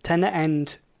schools, tend to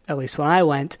end, at least when I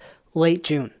went, late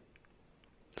June.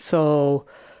 So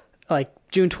like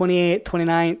June 28th,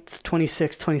 29th,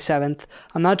 26th, 27th.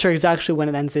 I'm not sure exactly when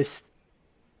it ends this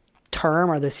term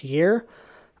or this year,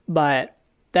 but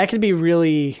that could be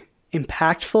really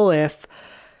impactful if,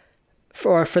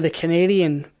 for the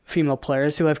Canadian female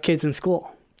players who have kids in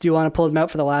school. Do you want to pull them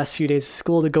out for the last few days of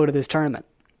school to go to this tournament?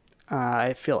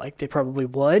 I feel like they probably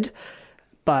would,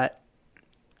 but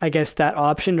I guess that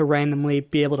option to randomly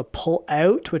be able to pull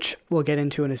out, which we'll get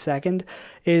into in a second,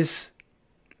 is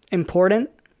important.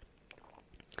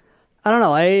 I don't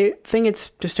know. I think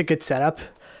it's just a good setup.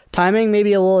 Timing may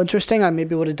be a little interesting. I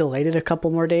maybe would have delayed it a couple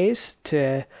more days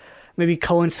to maybe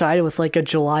coincide with like a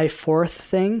July 4th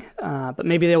thing. But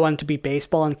maybe they wanted to be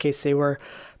baseball in case they were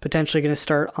potentially going to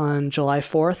start on July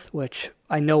 4th, which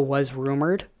I know was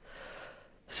rumored.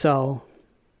 So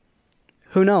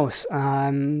who knows?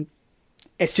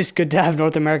 It's just good to have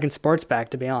North American sports back,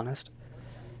 to be honest.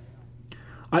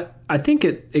 I think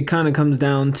it kind of comes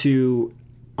down to,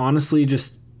 honestly,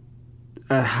 just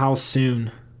how soon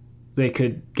they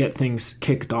could get things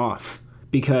kicked off.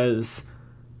 Because,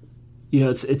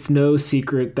 it's no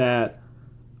secret that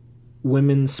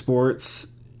women's sports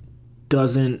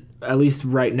doesn't, at least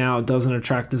right now, doesn't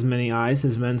attract as many eyes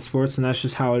as men's sports, and that's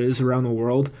just how it is around the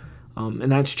world.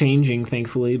 And that's changing,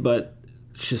 thankfully, but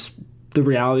it's just the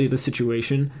reality of the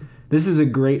situation. This is a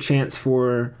great chance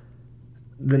for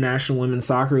the National Women's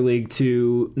Soccer League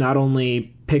to not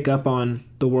only pick up on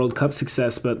the World Cup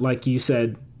success, but like you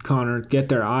said, Connor, get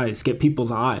people's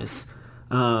eyes.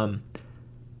 And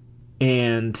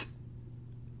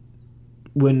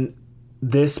when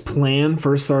this plan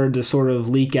first started to sort of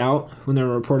leak out, when there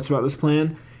were reports about this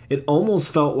plan, it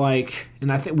almost felt like,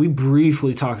 and I think we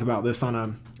briefly talked about this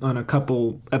on a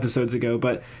couple episodes ago,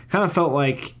 but kind of felt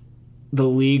like the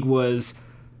league was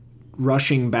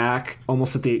rushing back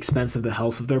almost at the expense of the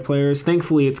health of their players.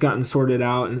 Thankfully, it's gotten sorted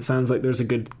out, and it sounds like there's a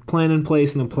good plan in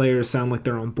place, and the players sound like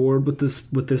they're on board with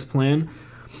this plan.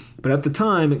 But at the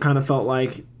time, it kind of felt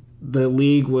like the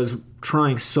league was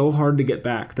trying so hard to get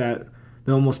back that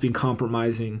they'll almost be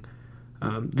compromising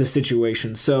the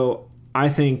situation. So I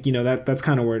think that's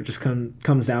kind of where it just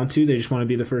comes down to. They just want to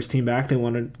be the first team back. They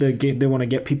want to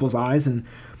get people's eyes, and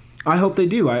I hope they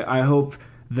do. I hope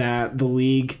that the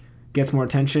league gets more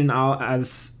attention.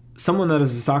 As someone that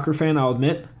is a soccer fan, I'll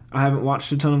admit I haven't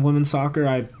watched a ton of women's soccer.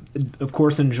 I, of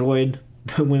course, enjoyed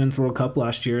the Women's World Cup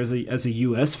last year as a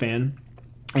U.S. fan,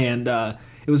 and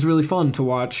it was really fun to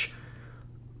watch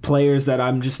players that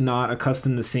I'm just not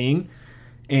accustomed to seeing.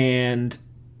 And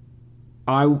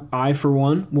I for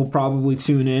one, will probably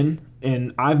tune in,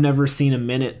 and I've never seen a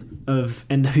minute of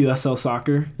NWSL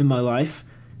soccer in my life.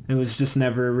 It was just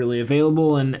never really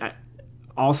available, and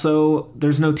also,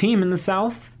 there's no team in the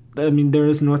South. I mean, there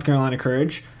is North Carolina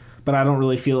Courage, but I don't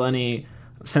really feel any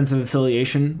sense of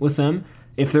affiliation with them.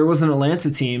 If there was an Atlanta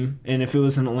team, and if it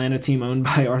was an Atlanta team owned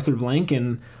by Arthur Blank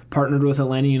and partnered with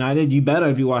Atlanta United, you bet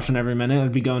I'd be watching every minute.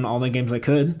 I'd be going to all the games I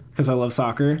could because I love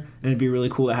soccer, and it'd be really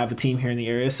cool to have a team here in the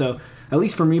area. So, at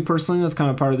least for me personally, that's kind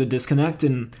of part of the disconnect,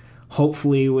 and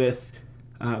hopefully with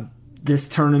this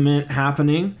tournament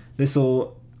happening,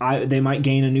 they might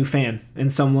gain a new fan,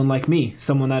 and someone like me,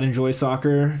 someone that enjoys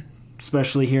soccer,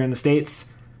 especially here in the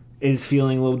States, is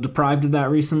feeling a little deprived of that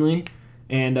recently,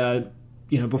 and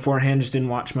beforehand just didn't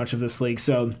watch much of this league.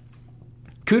 So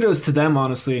kudos to them,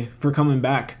 honestly, for coming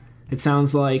back. It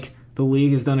sounds like the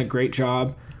league has done a great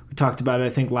job. We talked about it, I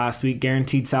think, last week.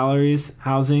 Guaranteed salaries,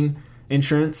 housing,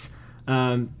 insurance.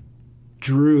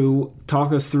 Drew,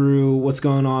 talk us through what's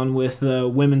going on with the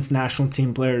women's national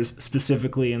team players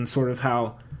specifically, and sort of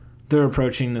how they're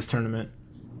approaching this tournament.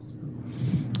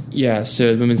 Yeah,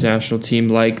 so the women's national team,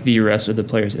 like the rest of the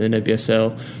players in the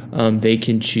NWSL, they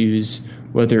can choose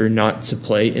whether or not to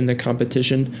play in the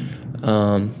competition.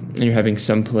 And you're having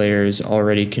some players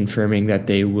already confirming that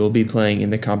they will be playing in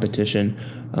the competition.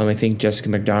 I think Jessica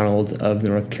McDonald of the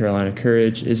North Carolina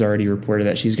Courage is already reported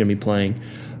that she's going to be playing.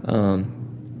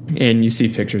 And you see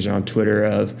pictures on Twitter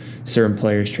of certain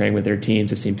players training with their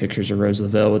teams. I've seen pictures of Rose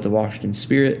Lavelle with the Washington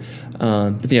Spirit.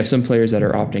 But they have some players that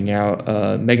are opting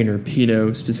out. Megan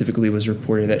Rapinoe specifically was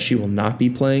reported that she will not be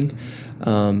playing.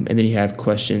 And then you have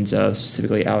questions of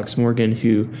specifically Alex Morgan,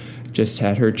 who just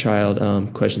had her child,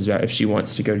 questions about if she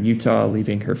wants to go to Utah,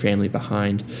 leaving her family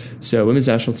behind. So women's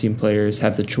national team players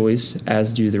have the choice,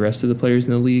 as do the rest of the players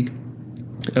in the league,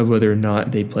 of whether or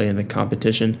not they play in the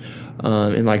competition.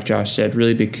 And like Josh said,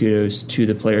 really big kudos to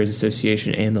the Players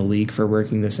Association and the league for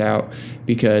working this out,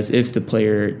 because if the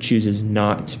player chooses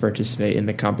not to participate in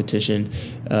the competition,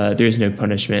 there's no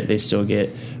punishment. They still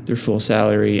get their full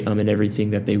salary and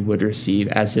everything that they would receive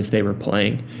as if they were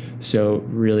playing. So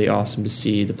really awesome to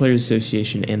see the Players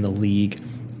Association and the league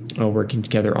working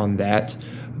together on that.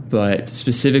 But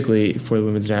specifically for the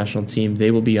women's national team, they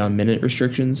will be on minute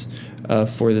restrictions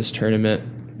for this tournament.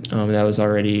 That was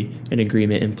already an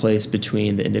agreement in place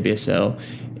between the NWSL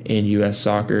and U.S.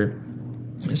 Soccer.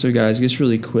 So, guys, just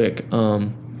really quick,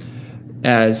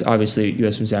 as obviously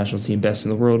U.S. women's national team best in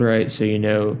the world, right? So,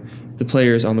 the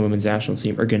players on the women's national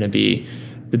team are going to be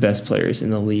the best players in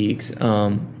the leagues.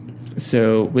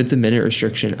 So, with the minute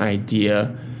restriction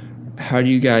idea, how do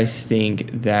you guys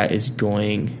think that is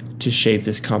going to shape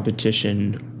this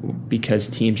competition, because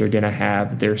teams are going to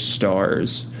have their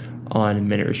stars on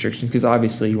minute restrictions? Because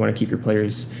obviously you want to keep your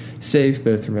players safe,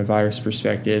 both from a virus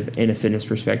perspective and a fitness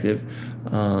perspective.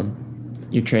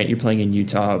 You're playing in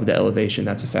Utah with the elevation,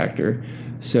 that's a factor.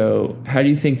 So how do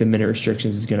you think the minute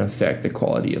restrictions is going to affect the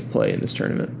quality of play in this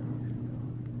tournament?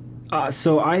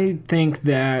 So I think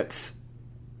that,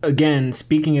 again,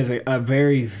 speaking as a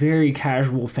very, very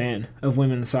casual fan of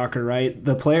women's soccer, right?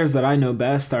 The players that I know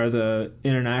best are the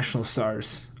international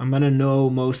stars. I'm going to know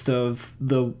most of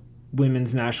the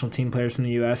women's national team players from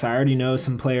the U.S. I already know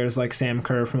some players like Sam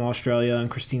Kerr from Australia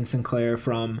and Christine Sinclair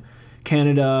from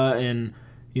Canada, and,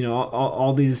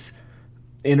 all these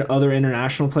other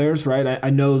international players, right? I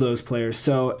know those players.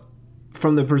 So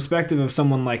from the perspective of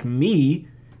someone like me,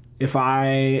 if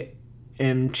I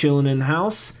am chilling in the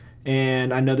house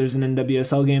and I know there's an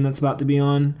NWSL game that's about to be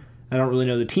on, I don't really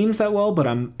know the teams that well, but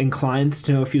I'm inclined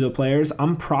to know a few of the players,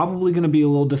 I'm probably going to be a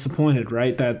little disappointed,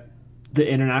 right, that the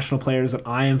international players that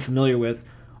I am familiar with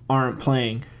aren't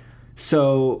playing.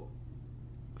 So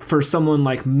for someone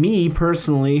like me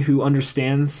personally, who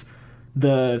understands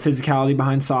the physicality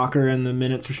behind soccer and the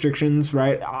minutes restrictions,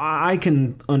 right, I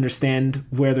can understand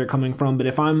where they're coming from. But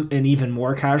if I'm an even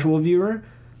more casual viewer,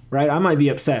 right, I might be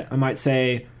upset. I might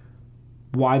say,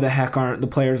 why the heck aren't the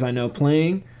players I know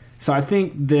playing? So I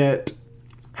think that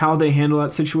how they handle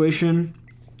that situation,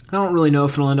 I don't really know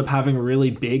if it'll end up having a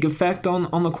really big effect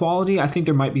on the quality. I think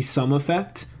there might be some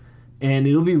effect, and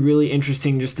it'll be really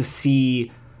interesting just to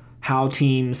see how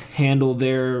teams handle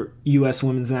their U.S.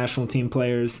 women's national team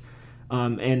players,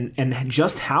 and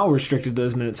just how restricted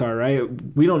those minutes are, right?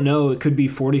 We don't know. It could be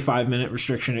 45-minute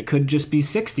restriction. It could just be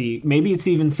 60. Maybe it's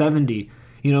even 70.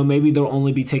 Maybe they'll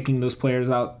only be taking those players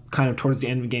out kind of towards the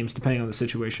end of games, depending on the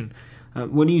situation.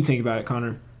 What do you think about it,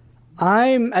 Connor?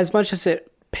 As much as it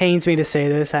pains me to say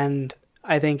this, and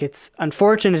I think it's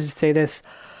unfortunate to say this,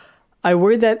 I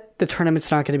worry that the tournament's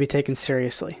not going to be taken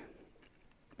seriously,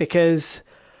 because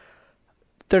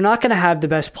they're not going to have the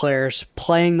best players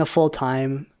playing the full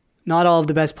time. Not all of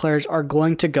the best players are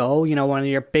going to go. One of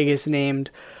your biggest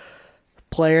named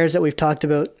players that we've talked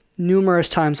about numerous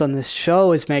times on this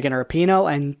show is Megan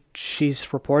Rapinoe, and she's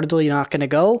reportedly not going to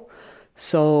go.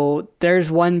 So there's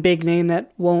one big name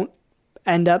that won't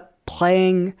end up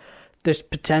playing. There's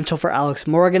potential for Alex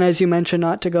Morgan, as you mentioned,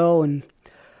 not to go. And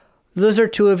those are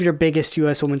two of your biggest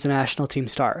U.S. women's national team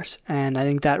stars. And I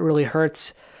think that really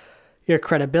hurts your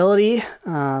credibility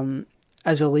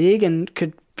as a league and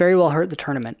could very well hurt the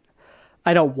tournament.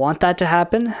 I don't want that to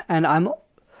happen. And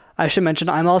I should mention,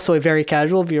 I'm also a very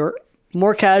casual viewer,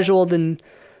 more casual than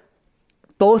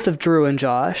both of Drew and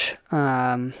Josh,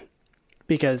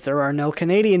 because there are no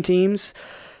Canadian teams.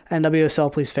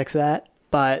 NWSL, please fix that.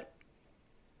 But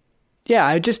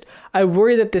yeah, I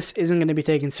worry that this isn't going to be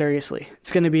taken seriously.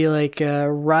 It's going to be like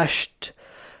a rushed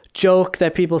joke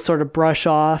that people sort of brush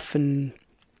off, and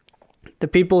the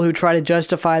people who try to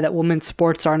justify that women's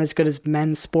sports aren't as good as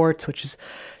men's sports, which is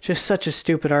just such a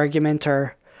stupid argument,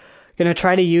 are going to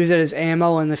try to use it as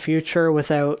ammo in the future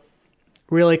without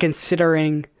really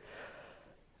considering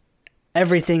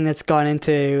everything that's gone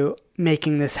into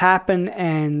making this happen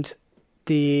and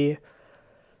the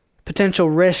potential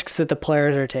risks that the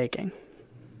players are taking.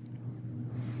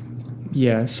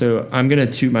 Yeah, so I'm going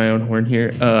to toot my own horn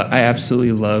here. I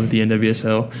absolutely love the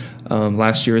NWSL.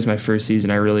 Last year was my first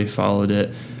season. I really followed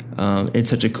it. It's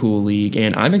such a cool league,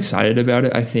 and I'm excited about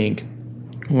it. I think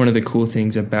one of the cool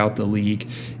things about the league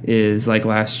is, like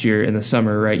last year in the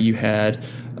summer, right, you had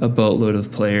a boatload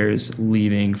of players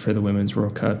leaving for the Women's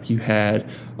World Cup. You had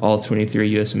all 23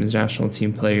 U.S. Women's National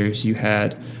Team players. You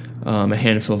had a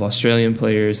handful of Australian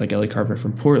players like Ellie Carpenter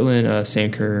from Portland,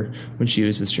 Sanker when she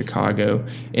was with Chicago.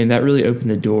 And that really opened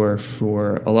the door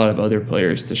for a lot of other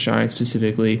players to shine,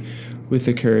 specifically with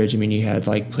the Courage. I mean, you had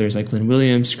like players like Lynn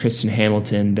Williams, Kristen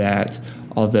Hamilton, that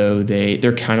although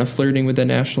they're kind of flirting with the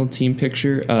national team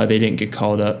picture, they didn't get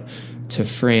called up to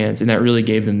France, and that really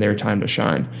gave them their time to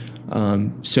shine.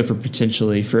 So for a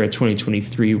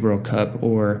 2023 World Cup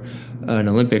or an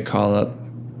Olympic call-up,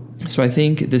 so I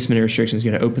think this many restrictions is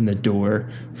going to open the door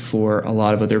for a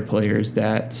lot of other players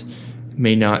that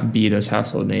may not be those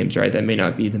household names, right? That may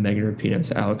not be the Megan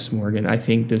Rapinos, Alex Morgan. I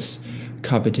think this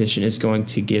competition is going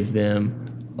to give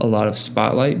them a lot of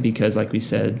spotlight because, like we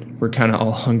said, we're kind of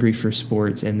all hungry for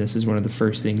sports, and this is one of the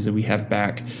first things that we have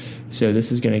back. So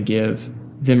this is going to give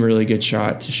them a really good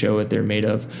shot to show what they're made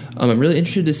of. I'm really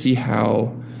interested to see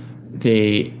how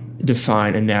they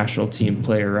define a national team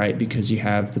player, right? Because you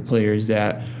have the players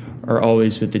that are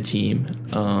always with the team.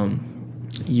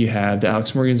 You have the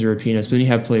Alex Morgans or Rapinos, but then you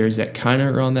have players that kind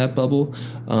of are on that bubble,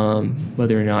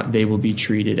 whether or not they will be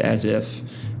treated as if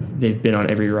they've been on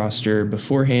every roster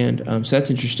beforehand. So that's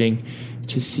interesting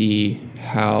to see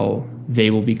how they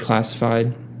will be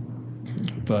classified.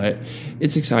 But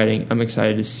it's exciting. I'm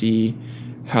excited to see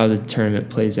how the tournament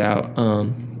plays out.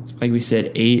 Like we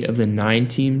said, 8 of the 9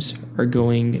 teams are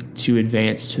going to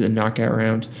advance to the knockout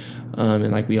round.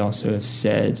 And like we also have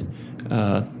said,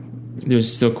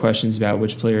 there's still questions about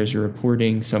which players are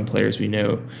reporting. Some players we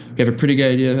know we have a pretty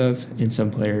good idea of, and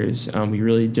some players we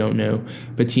really don't know.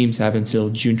 But teams have until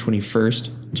June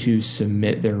 21st to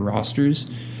submit their rosters.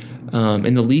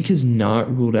 And the league has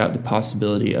not ruled out the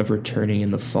possibility of returning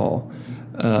in the fall.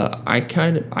 I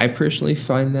personally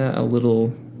find that a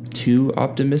little too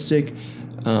optimistic.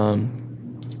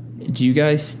 Do you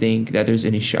guys think that there's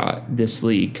any shot this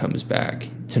league comes back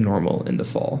to normal in the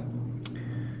fall?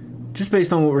 Just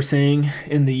based on what we're seeing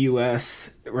in the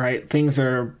U.S., right, things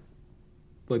are,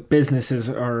 like, businesses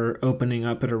are opening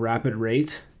up at a rapid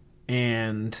rate,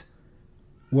 and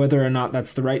whether or not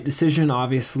that's the right decision,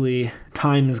 obviously,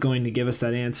 time is going to give us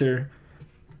that answer.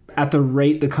 At the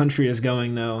rate the country is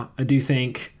going, though, I do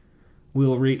think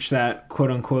we'll reach that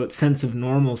quote-unquote sense of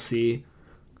normalcy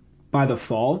by the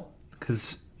fall,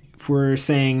 because if we're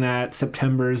saying that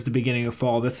September is the beginning of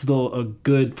fall, that's still a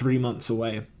good 3 months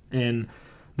away, and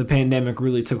the pandemic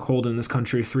really took hold in this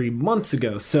country 3 months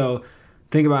ago. So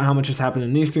think about how much has happened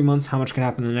in these 3 months, how much can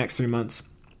happen in the next 3 months.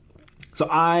 So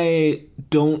I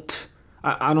don't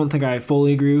think I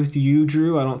fully agree with you,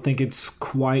 Drew. I don't think it's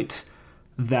quite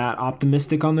that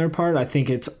optimistic on their part. I think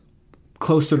it's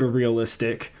closer to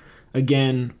realistic.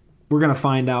 Again, we're going to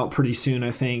find out pretty soon,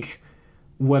 I think,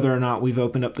 whether or not we've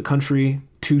opened up the country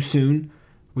too soon.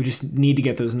 We just need to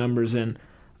get those numbers in.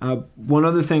 One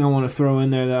other thing I want to throw in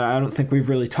there that I don't think we've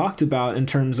really talked about in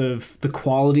terms of the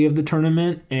quality of the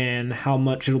tournament and how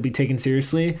much it'll be taken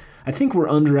seriously, I think we're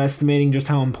underestimating just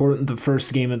how important the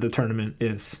first game of the tournament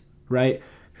is, right?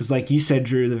 Because like you said,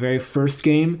 Drew, the very first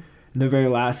game and the very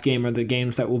last game are the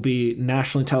games that will be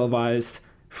nationally televised,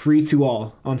 free to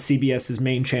all on CBS's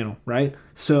main channel, right?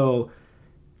 So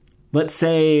let's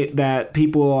say that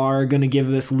people are going to give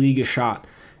this league a shot,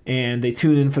 and they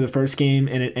tune in for the first game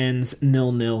and it ends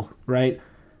 0-0, right?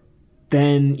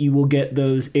 Then you will get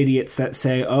those idiots that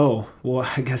say, oh, well,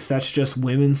 I guess that's just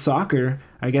women's soccer.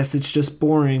 I guess it's just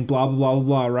boring, blah, blah, blah,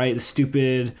 blah, right? A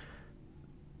stupid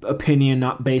opinion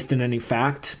not based in any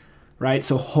fact, right?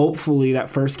 So hopefully that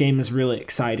first game is really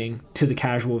exciting to the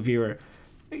casual viewer.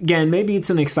 Again, maybe it's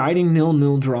an exciting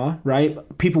 0-0 draw, right?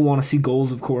 People want to see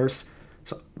goals, of course.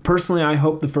 So personally, I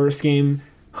hope the first game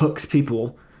hooks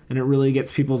people and it really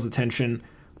gets people's attention.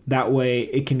 That way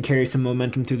it can carry some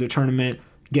momentum through the tournament,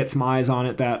 get some eyes on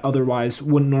it that otherwise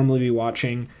wouldn't normally be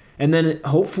watching. And then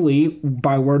hopefully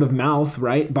by word of mouth,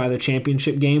 right, by the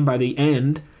championship game, by the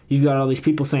end, you've got all these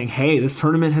people saying, hey, this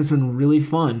tournament has been really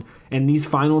fun. And these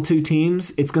final 2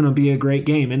 teams, it's going to be a great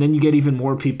game. And then you get even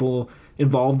more people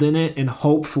involved in it. And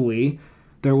hopefully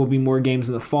there will be more games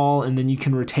in the fall. And then you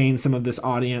can retain some of this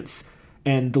audience.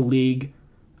 And the league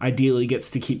ideally gets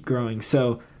to keep growing.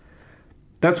 So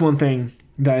that's one thing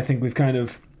that I think we've kind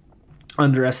of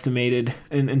underestimated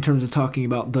in terms of talking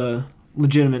about the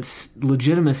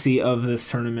legitimacy of this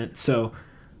tournament. So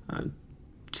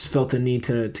just felt the need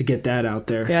to get that out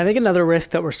there. Yeah, I think another risk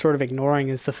that we're sort of ignoring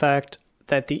is the fact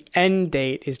that the end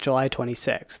date is July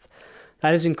 26th.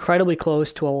 That is incredibly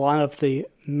close to a lot of the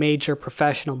major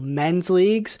professional men's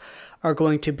leagues are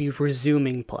going to be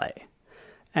resuming play.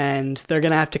 and they're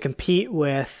going to have to compete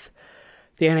with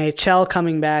the NHL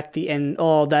coming back.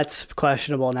 That's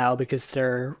questionable now because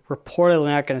they're reportedly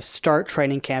not going to start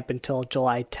training camp until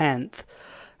July 10th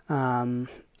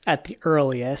at the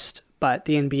earliest. But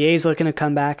the NBA is looking to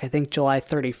come back, I think, July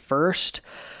 31st.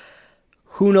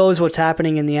 Who knows what's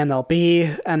happening in the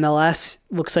MLB? MLS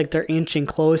looks like they're inching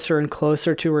closer and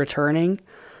closer to returning.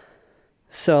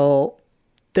 So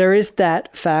there is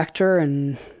that factor,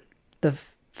 and the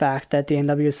fact that the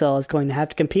NWSL is going to have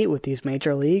to compete with these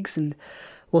major leagues, and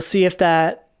we'll see if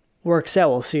that works out.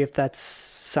 We'll see if that's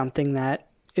something that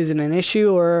isn't an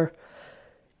issue or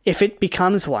if it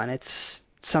becomes one. It's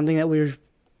something that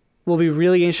will be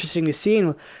really interesting to see,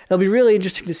 and it'll be really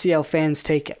interesting to see how fans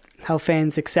take it, how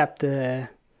fans accept the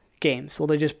games. Will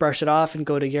they just brush it off and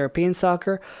go to European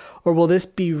soccer, or will this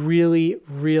be really,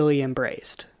 really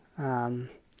embraced?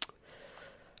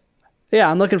 Yeah,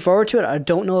 I'm looking forward to it. I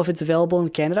don't know if it's available in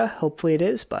Canada. Hopefully it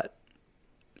is, but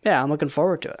yeah, I'm looking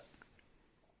forward to it.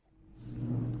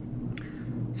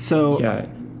 So, Yeah.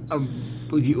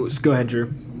 Go ahead,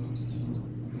 Drew.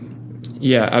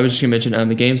 Yeah, I was just going to mention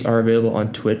the games are available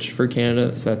on Twitch for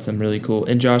Canada, so that's really cool.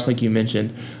 And Josh, like you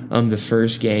mentioned, the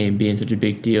first game being such a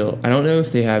big deal, I don't know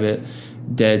if they have it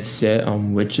dead set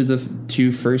on which of the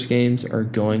two first games are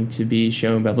going to be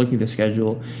shown, but looking at the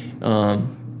schedule,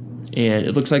 and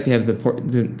it looks like they have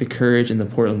the Courage and the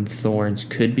Portland Thorns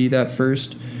could be that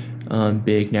first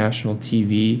big national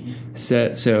TV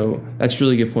set. So that's a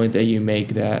really good point that you make,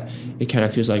 that it kind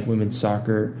of feels like women's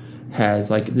soccer has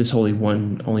like this only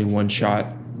one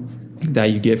shot that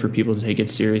you get for people to take it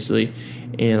seriously.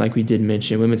 And like we did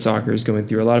mention, women's soccer is going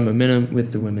through a lot of momentum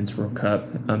with the Women's World Cup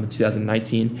in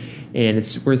 2019. And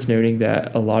it's worth noting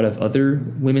that a lot of other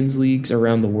women's leagues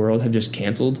around the world have just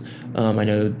canceled. I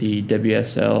know the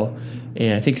WSL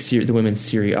and I think the women's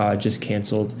Serie A just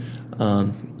canceled.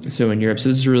 So in Europe, so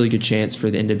this is a really good chance for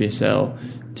the NWSL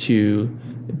to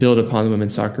build upon the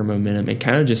women's soccer momentum and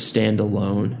kind of just stand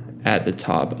alone at the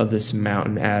top of this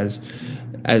mountain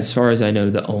as far as I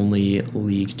know, the only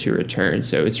league to return.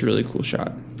 So it's a really cool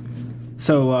shot.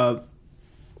 So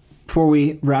before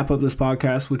we wrap up this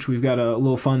podcast, which we've got a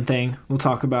little fun thing we'll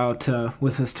talk about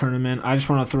with this tournament, I just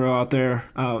want to throw out there,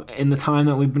 in the time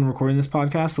that we've been recording this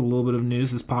podcast, a little bit of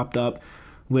news has popped up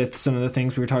with some of the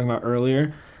things we were talking about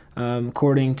earlier.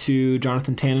 According to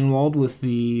Jonathan Tannenwald with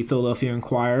the Philadelphia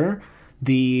Inquirer,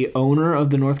 the owner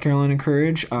of the North Carolina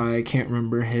Courage, I can't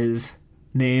remember his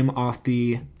name off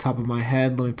the top of my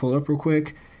head. Let me pull it up real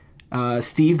quick.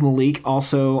 Steve Malik,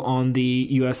 also on the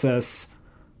USSF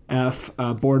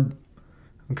board.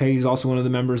 Okay, he's also one of the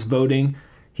members voting.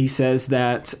 He says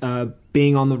that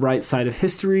being on the right side of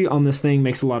history on this thing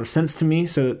makes a lot of sense to me.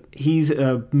 So he's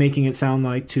making it sound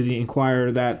like to the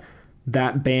Inquirer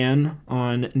that ban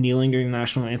on kneeling during the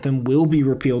national anthem will be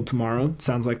repealed tomorrow.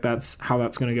 Sounds like that's how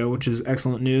that's going to go, which is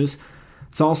excellent news.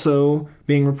 It's also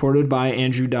being reported by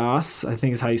Andrew Das, I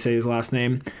think is how you say his last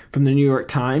name, from the New York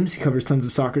Times. He covers tons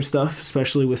of soccer stuff,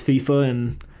 especially with FIFA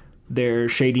and their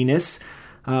shadiness,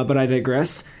 but I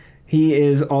digress. He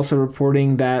is also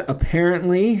reporting that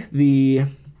apparently the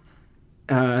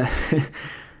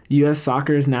U.S.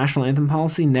 Soccer's national anthem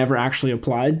policy never actually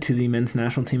applied to the men's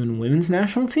national team and women's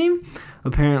national team.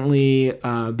 Apparently,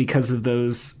 because of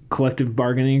those collective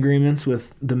bargaining agreements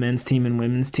with the men's team and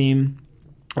women's team,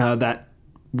 that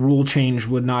rule change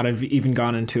would not have even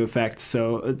gone into effect.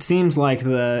 So it seems like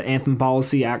the anthem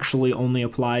policy actually only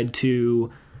applied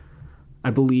to,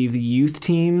 I believe, youth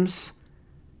teams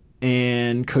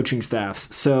and coaching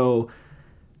staffs. So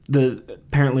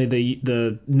apparently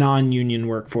the non-union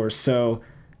workforce. So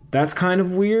that's kind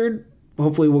of weird.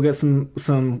 Hopefully we'll get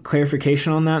some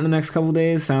clarification on that in the next couple of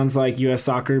days. Sounds like U.S.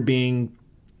 Soccer being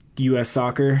U.S.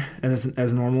 Soccer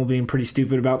as normal, being pretty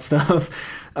stupid about stuff.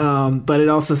 But it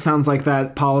also sounds like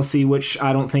that policy, which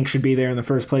I don't think should be there in the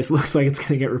first place, looks like it's going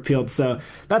to get repealed. So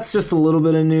that's just a little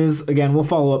bit of news. Again, we'll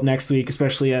follow up next week,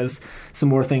 especially as some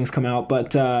more things come out.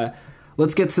 But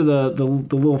let's get to the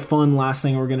little fun last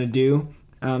thing we're going to do.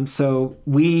 So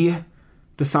we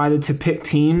decided to pick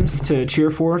teams to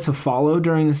cheer for, to follow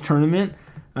during this tournament.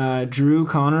 Drew,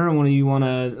 Connor, one of you want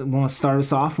to start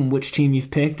us off on which team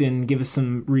you've picked and give us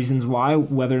some reasons why,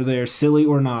 whether they're silly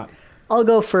or not. I'll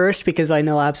go first because I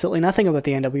know absolutely nothing about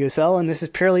the NWSL, and this is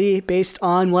purely based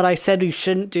on what I said we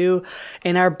shouldn't do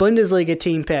in our Bundesliga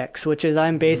team picks, which is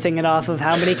I'm basing it off of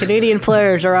how many Canadian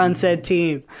players are on said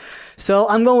team. So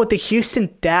I'm going with the Houston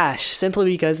Dash, simply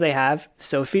because they have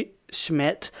Sophie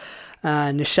Schmidt,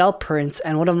 Nichelle Prince,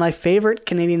 and one of my favorite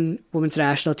Canadian women's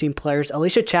national team players,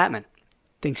 Alicia Chapman.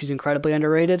 Think she's incredibly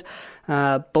underrated.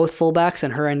 Both fullbacks,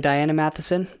 and her and Diana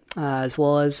Matheson, as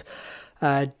well as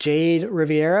Jade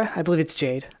Riviera. I believe it's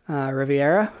Jade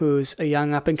Riviera, who's a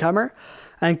young up-and-comer.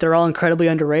 I think they're all incredibly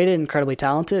underrated, incredibly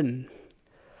talented. And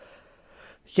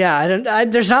yeah,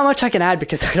 there's not much I can add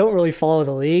because I don't really follow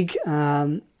the league.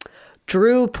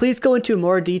 Drew, please go into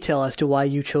more detail as to why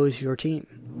you chose your team.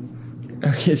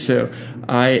 Okay, so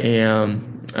I am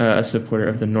a supporter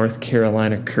of the North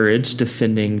Carolina Courage,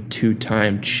 defending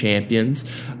two-time champions.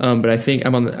 But I think I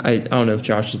don't know if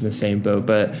Josh is in the same boat,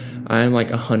 but I'm like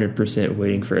 100%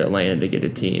 waiting for Atlanta to get a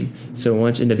team. So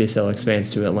once NWSL expands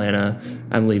to Atlanta,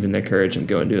 I'm leaving the Courage. I'm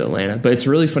going to Atlanta. But it's a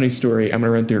really funny story. I'm going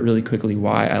to run through it really quickly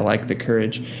why I like the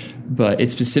Courage. But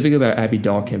it's specifically about Abby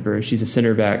Dahlkemper. She's a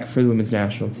center back for the women's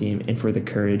national team and for the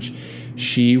Courage.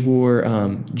 She wore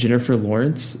Jennifer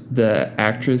Lawrence, the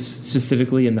actress,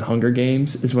 specifically in the Hunger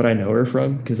Games, is what I know her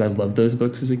from because I loved those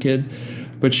books as a kid.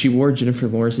 But she wore Jennifer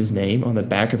Lawrence's name on the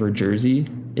back of her jersey.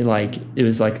 It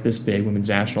was like this big women's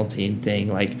national team thing,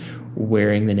 like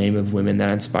wearing the name of women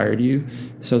that inspired you.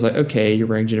 So I was like, okay, you're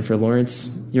wearing Jennifer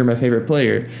Lawrence. You're my favorite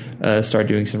player. Started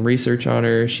doing some research on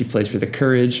her. She plays for the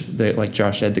Courage, like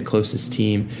Josh said, the closest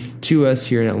team to us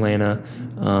here in Atlanta.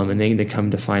 And then to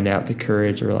come to find out the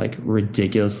Courage are like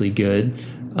ridiculously good.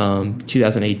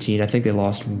 2018, I think they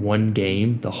lost one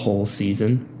game the whole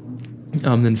season.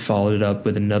 Then followed it up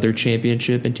with another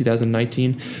championship in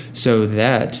 2019. So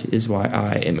that is why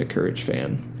I am a Courage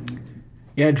fan.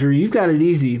 Yeah, Drew, you've got it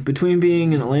easy. Between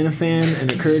being an Atlanta fan and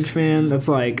a Courage fan, that's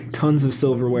like tons of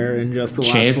silverware in just the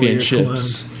last 4 years alone.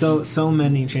 So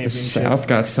many championships. The South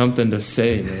got something to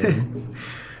say,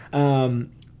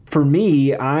 man. For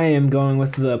me, I am going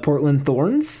with the Portland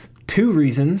Thorns. 2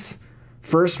 reasons.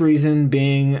 First reason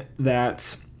being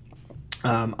that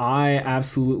I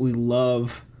absolutely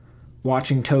love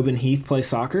watching Tobin Heath play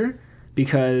soccer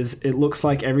because it looks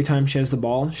like every time she has the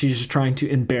ball, she's just trying to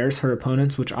embarrass her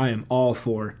opponents, which I am all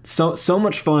for. So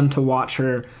much fun to watch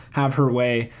her have her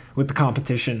way with the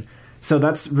competition. So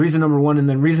that's reason number 1. And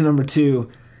then reason number 2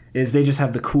 is they just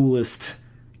have the coolest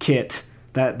kit.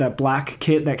 That black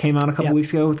kit that came out a couple weeks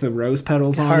ago with the rose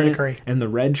petals on it and the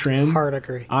red trim. Hard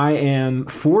agree. I am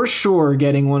for sure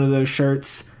getting one of those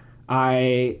shirts.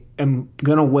 I am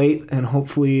going to wait and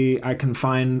hopefully I can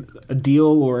find a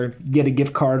deal or get a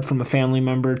gift card from a family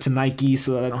member to Nike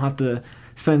so that I don't have to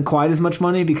spend quite as much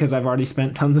money because I've already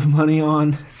spent tons of money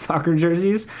on soccer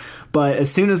jerseys. But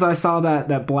as soon as I saw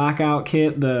that blackout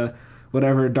kit, the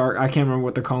whatever dark, I can't remember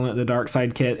what they're calling it, the dark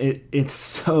side kit, it's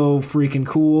so freaking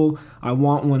cool. I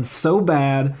want one so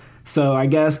bad. So I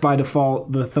guess by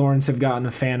default, the Thorns have gotten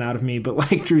a fan out of me. But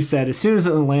like Drew said, as soon as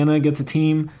Atlanta gets a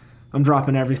team, I'm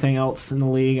dropping everything else in the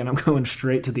league, and I'm going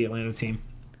straight to the Atlanta team.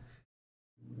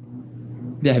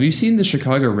 Yeah, have you seen the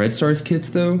Chicago Red Stars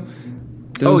kits, though?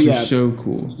 Those are so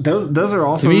cool. Those are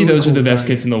also to me, really those cool are the best design.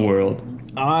 kits in the world.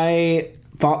 I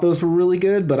thought those were really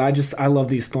good, but I love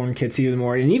these Thorn kits even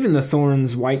more. And even the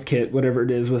Thorns white kit, whatever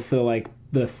it is, with the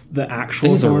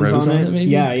actual thorns on it. Maybe?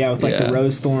 Yeah, with like the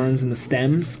rose thorns and the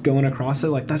stems going across it.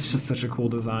 Like that's just such a cool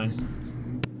design.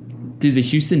 Dude, the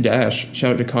Houston Dash,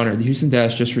 shout out to Connor, the Houston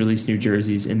Dash just released new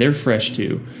jerseys, and they're fresh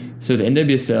too. So the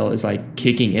NWSL is like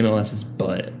kicking MLS's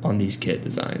butt on these kit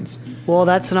designs. Well,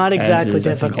 that's not exactly as is,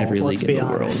 difficult, I think, every let's league be in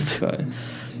the honest. world.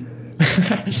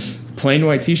 But plain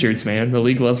white t-shirts, man. The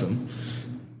league loves them.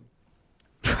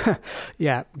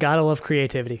 Yeah, gotta love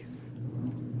creativity.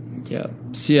 Yeah.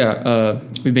 So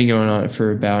we've been going on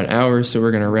for about an hour, so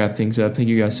we're going to wrap things up. Thank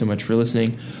you guys so much for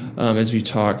listening. As we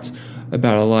talked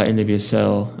about a lot in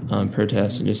NWSL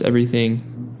protests and just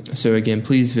everything. So again,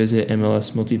 please visit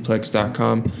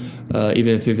MLSmultiplex.com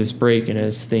even through this break and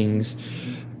as things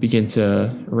begin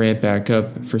to ramp back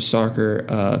up for soccer.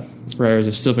 Writers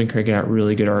have still been cranking out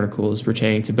really good articles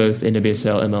pertaining to both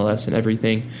NWSL, MLS, and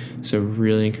everything. So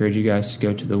really encourage you guys to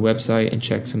go to the website and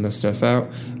check some of the stuff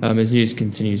out as news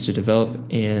continues to develop.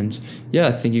 And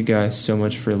yeah, thank you guys so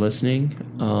much for listening.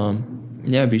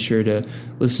 Be sure to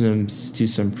listen to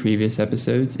some previous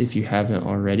episodes if you haven't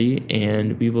already.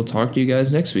 And we will talk to you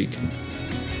guys next week.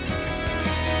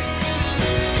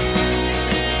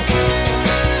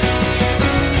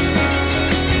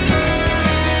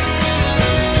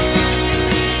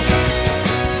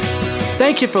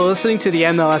 Thank you for listening to the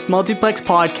MLS Multiplex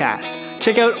podcast.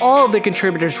 Check out all of the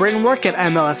contributors' written work at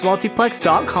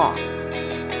MLSmultiplex.com.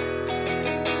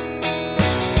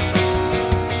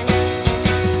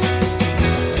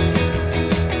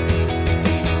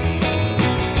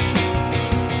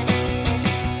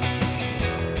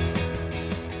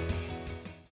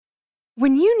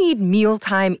 When you need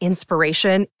mealtime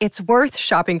inspiration, it's worth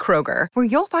shopping Kroger, where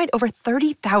you'll find over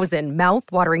 30,000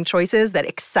 mouth-watering choices that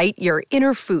excite your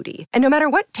inner foodie. And no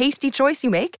matter what tasty choice you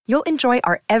make, you'll enjoy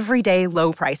our everyday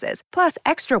low prices, plus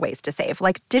extra ways to save,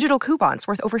 like digital coupons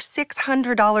worth over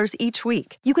 $600 each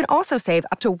week. You can also save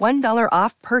up to $1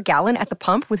 off per gallon at the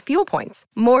pump with fuel points.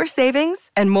 More savings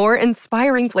and more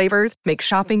inspiring flavors make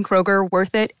shopping Kroger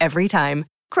worth it every time.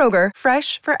 Kroger,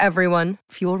 fresh for everyone.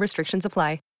 Fuel restrictions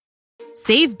apply.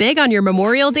 Save big on your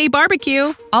Memorial Day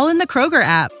barbecue, all in the Kroger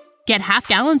app. Get half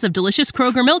gallons of delicious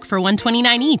Kroger milk for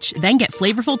 $1.29 each. Then get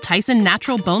flavorful Tyson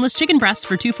natural boneless chicken breasts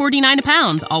for $2.49 a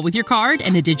pound, all with your card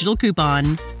and a digital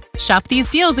coupon. Shop these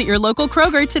deals at your local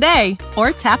Kroger today,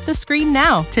 or tap the screen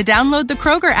now to download the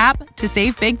Kroger app to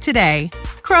save big today.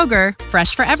 Kroger,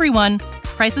 fresh for everyone.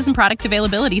 Prices and product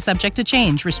availability subject to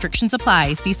change. Restrictions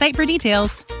apply. See site for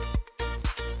details.